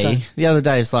the other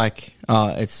day it's like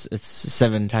it's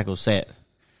 7 tackle set,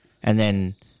 and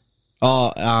then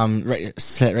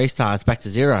set restart, it's back to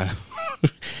 0.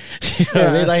 You know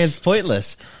what I mean? It's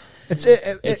pointless.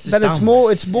 It's dumb.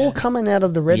 more coming out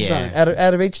of the red zone,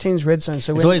 out of each team's red zone.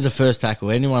 So it's always the first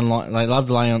tackle. Anyone they love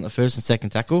laying on the first and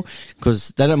second tackle because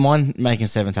they don't mind making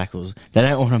 7 tackles. They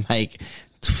don't want to make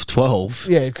 12.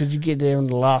 Yeah, because you get there on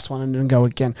the last one and then go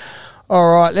again.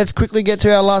 All right, let's quickly get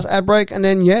to our last ad break. And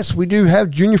then, yes, we do have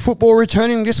junior football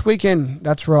returning this weekend.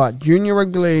 That's right. Junior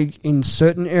rugby league in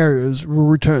certain areas will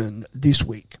return this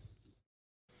week.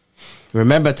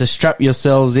 Remember to strap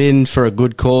yourselves in for a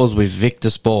good cause with Victor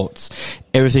Sports.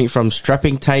 Everything from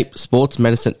strapping tape, sports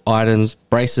medicine items,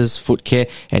 braces, foot care,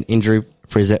 and injury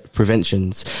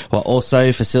preventions, while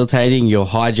also facilitating your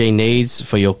hygiene needs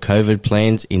for your COVID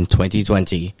plans in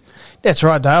 2020. That's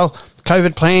right, Dale.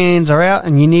 COVID plans are out,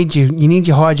 and you need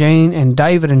your hygiene. And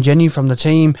David and Jenny from the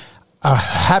team are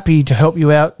happy to help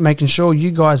you out, making sure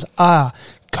you guys are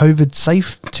COVID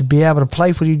safe to be able to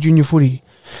play for your junior footy.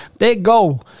 Their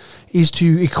goal is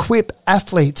to equip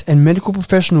athletes and medical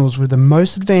professionals with the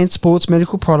most advanced sports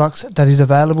medical products that is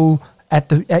available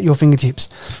at your fingertips.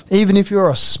 Even if you're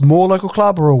a small local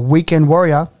club or a weekend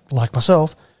warrior like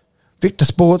myself, Victor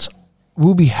Sports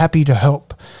will be happy to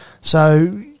help.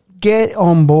 So get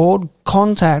on board,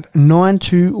 contact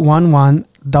 9211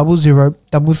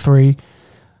 0033,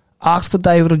 ask for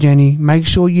David or Jenny, make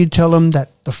sure you tell them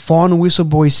that the Final Whistle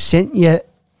Boys sent you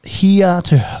here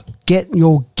to get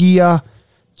your gear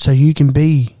so you can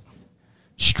be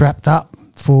strapped up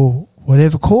for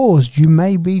whatever cause you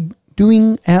may be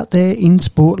doing out there in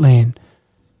Sportland.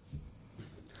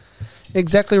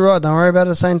 Exactly right. Don't worry about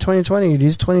it saying 2020. It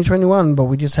is 2021, but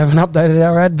we just haven't updated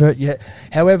our advert yet.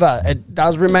 However, it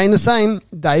does remain the same.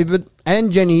 David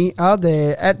and Jenny are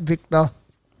there at Victor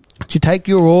to take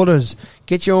your orders,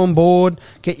 get you on board,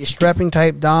 get your strapping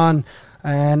tape done,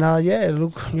 and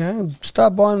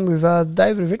start buying with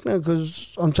David and Victor,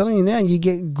 because I'm telling you now, you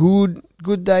get good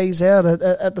days out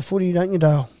at the footy, don't you,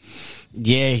 Dale?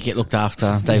 Yeah, you get looked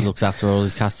after. Dave looks after all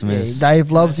his customers. Yeah,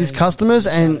 Dave loves his customers,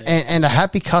 and a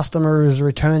happy customer is a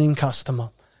returning customer.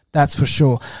 That's for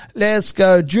sure. Let's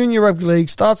go. Junior Rugby League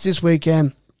starts this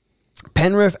weekend.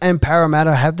 Penrith and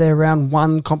Parramatta have their round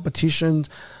 1 competitions.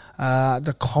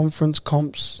 The conference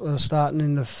comps are starting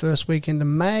in the first weekend of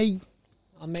May.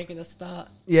 I'm making a start.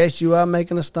 Yes, you are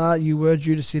making a start. You were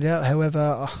due to sit out.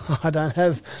 However, I don't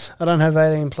have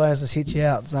 18 players to sit you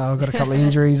out. So I've got a couple of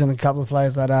injuries and a couple of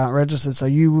players that aren't registered. So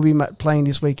you will be playing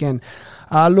this weekend.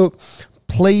 Look,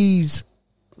 please,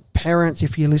 parents,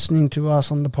 if you're listening to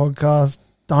us on the podcast,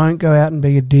 don't go out and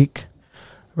be a dick.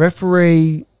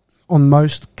 Referee, on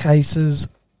most cases,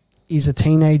 is a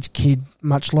teenage kid,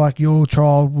 much like your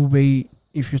child will be,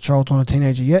 if your child's not a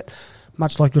teenager yet,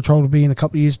 much like your child will be in a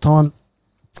couple of years' time.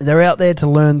 They're out there to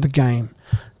learn the game.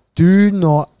 Do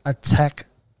not attack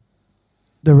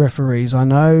the referees. I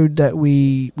know that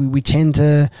we tend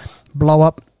to blow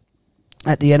up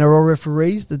at the NRL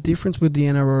referees. The difference with the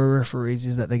NRL referees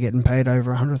is that they're getting paid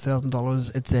over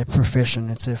 $100,000. It's their profession.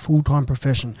 It's their full-time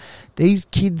profession. These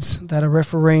kids that are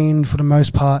refereeing, for the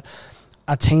most part,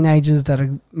 are teenagers that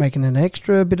are making an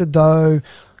extra bit of dough,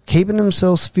 keeping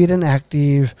themselves fit and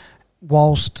active,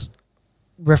 whilst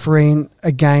refereeing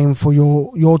a game for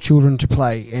your children to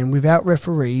play. And without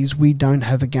referees, we don't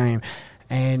have a game.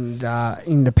 And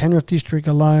in the Penrith district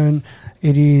alone,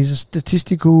 it is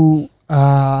statistical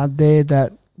there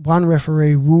that one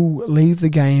referee will leave the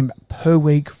game per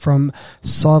week from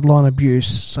sideline abuse.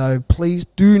 So please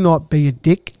do not be a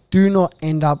dick. Do not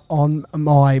end up on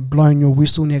my blowing your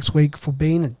whistle next week for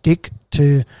being a dick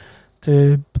to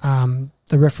the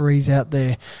referees out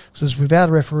there. Because without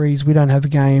referees, we don't have a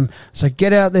game. So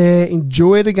get out there,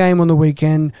 enjoy the game on the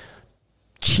weekend,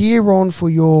 cheer on for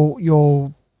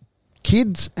your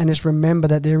kids, and just remember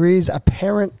that there is a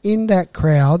parent in that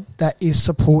crowd that is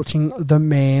supporting the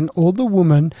man or the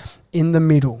woman in the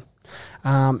middle.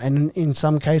 And in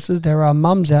some cases, there are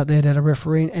mums out there that are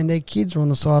refereeing and their kids are on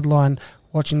the sideline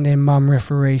watching their mum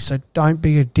referee. So don't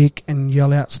be a dick and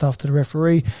yell out stuff to the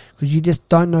referee, because you just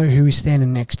don't know who is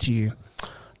standing next to you.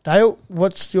 Dale,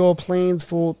 what's your plans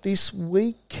for this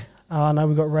week? I know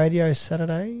we've got radio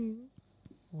Saturday.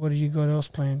 What have you got else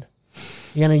planned?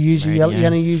 You're gonna use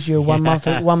your 1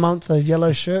 month of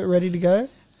yellow shirt ready to go?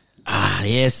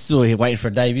 Yes, still here waiting for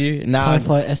a debut. No,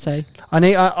 High-flight essay. I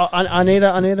need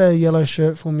a yellow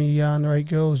shirt for me underage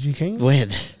girls. You keen? when?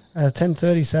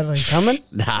 10:30 Saturday. Coming?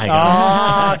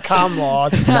 Nah, Come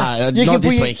on. no, not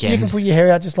this weekend. You can put your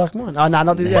hair out just like mine. Oh no,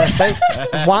 not this. Yeah, see,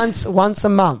 once a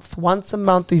month. Once a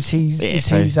month is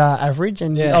his average,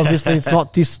 and obviously it's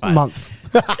not this month.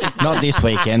 Not this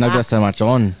weekend. I've got so much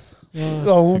on. Yeah.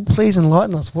 Oh, well, please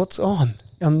enlighten us. What's on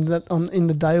in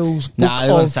the Dale's book?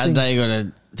 No, on Saturday you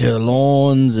got do the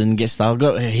lawns and get stuff. I've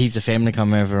got heaps of family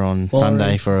come over on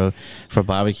Sunday for a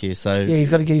barbecue. So Yeah, he's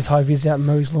got to get his high vis out and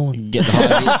mow his lawn. get the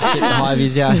high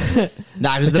vis out.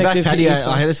 Nah, because the back Protective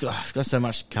patio, heating. it's got so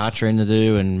much cartering to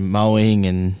do and mowing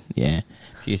and a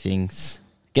few things.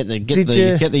 Get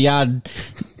the yard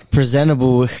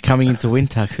presentable coming into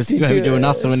winter because you're going to be doing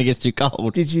nothing when it gets too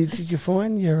cold. Did you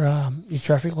find your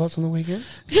traffic lights on the weekend?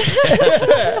 Mate,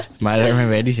 I don't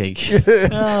remember anything.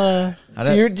 Do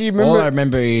you remember? All I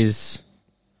remember is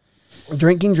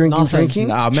Drinking. No, I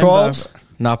remember, trials.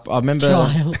 No, I remember.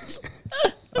 Trials.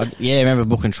 I remember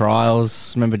booking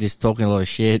trials. Remember just talking a lot of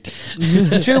shit.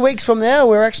 2 weeks from now,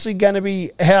 we're actually going to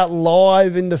be out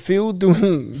live in the field doing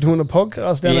a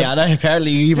podcast down I know.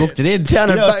 Apparently, you booked it in. Down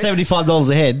You at know, it's Ba- $75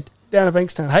 a head. down at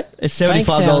Bankstown. Hey, It's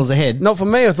 $75 a head. not for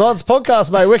me. It's not. It's podcast,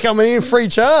 mate. We're coming in free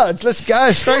charge. Let's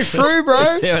go straight through, bro.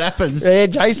 Let's see what happens. Yeah,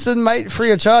 Jason, mate,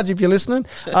 free of charge if you're listening.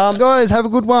 Guys, have a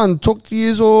good one. Talk to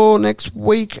you all next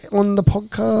week on the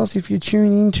podcast if you're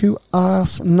tuning in to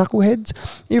us knuckleheads.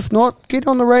 If not, get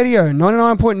on the radio,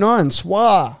 99.9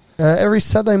 SWA. Every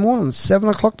Saturday morning, 7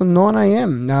 o'clock to 9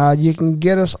 a.m. You can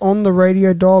get us on the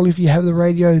radio dial if you have the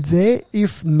radio there.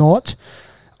 If not,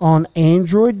 on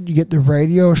Android, you get the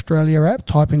Radio Australia app,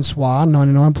 type in SWA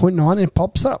 99.9 and it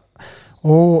pops up.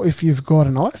 Or if you've got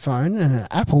an iPhone and an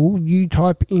Apple, you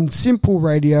type in Simple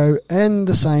Radio and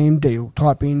the same deal.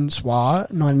 Type in SWA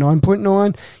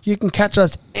 99.9. You can catch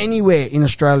us anywhere in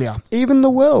Australia, even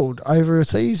the world.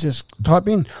 Overseas, just type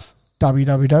in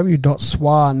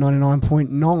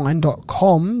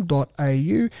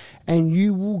www.swa99.9.com.au and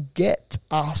you will get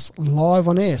us live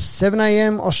on air, 7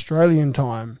 a.m. Australian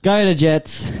time. Go to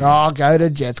Jets. Oh, go to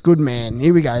Jets. Good man.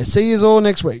 Here we go. See you all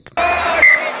next week.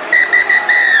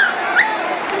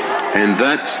 And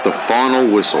that's the final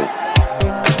whistle.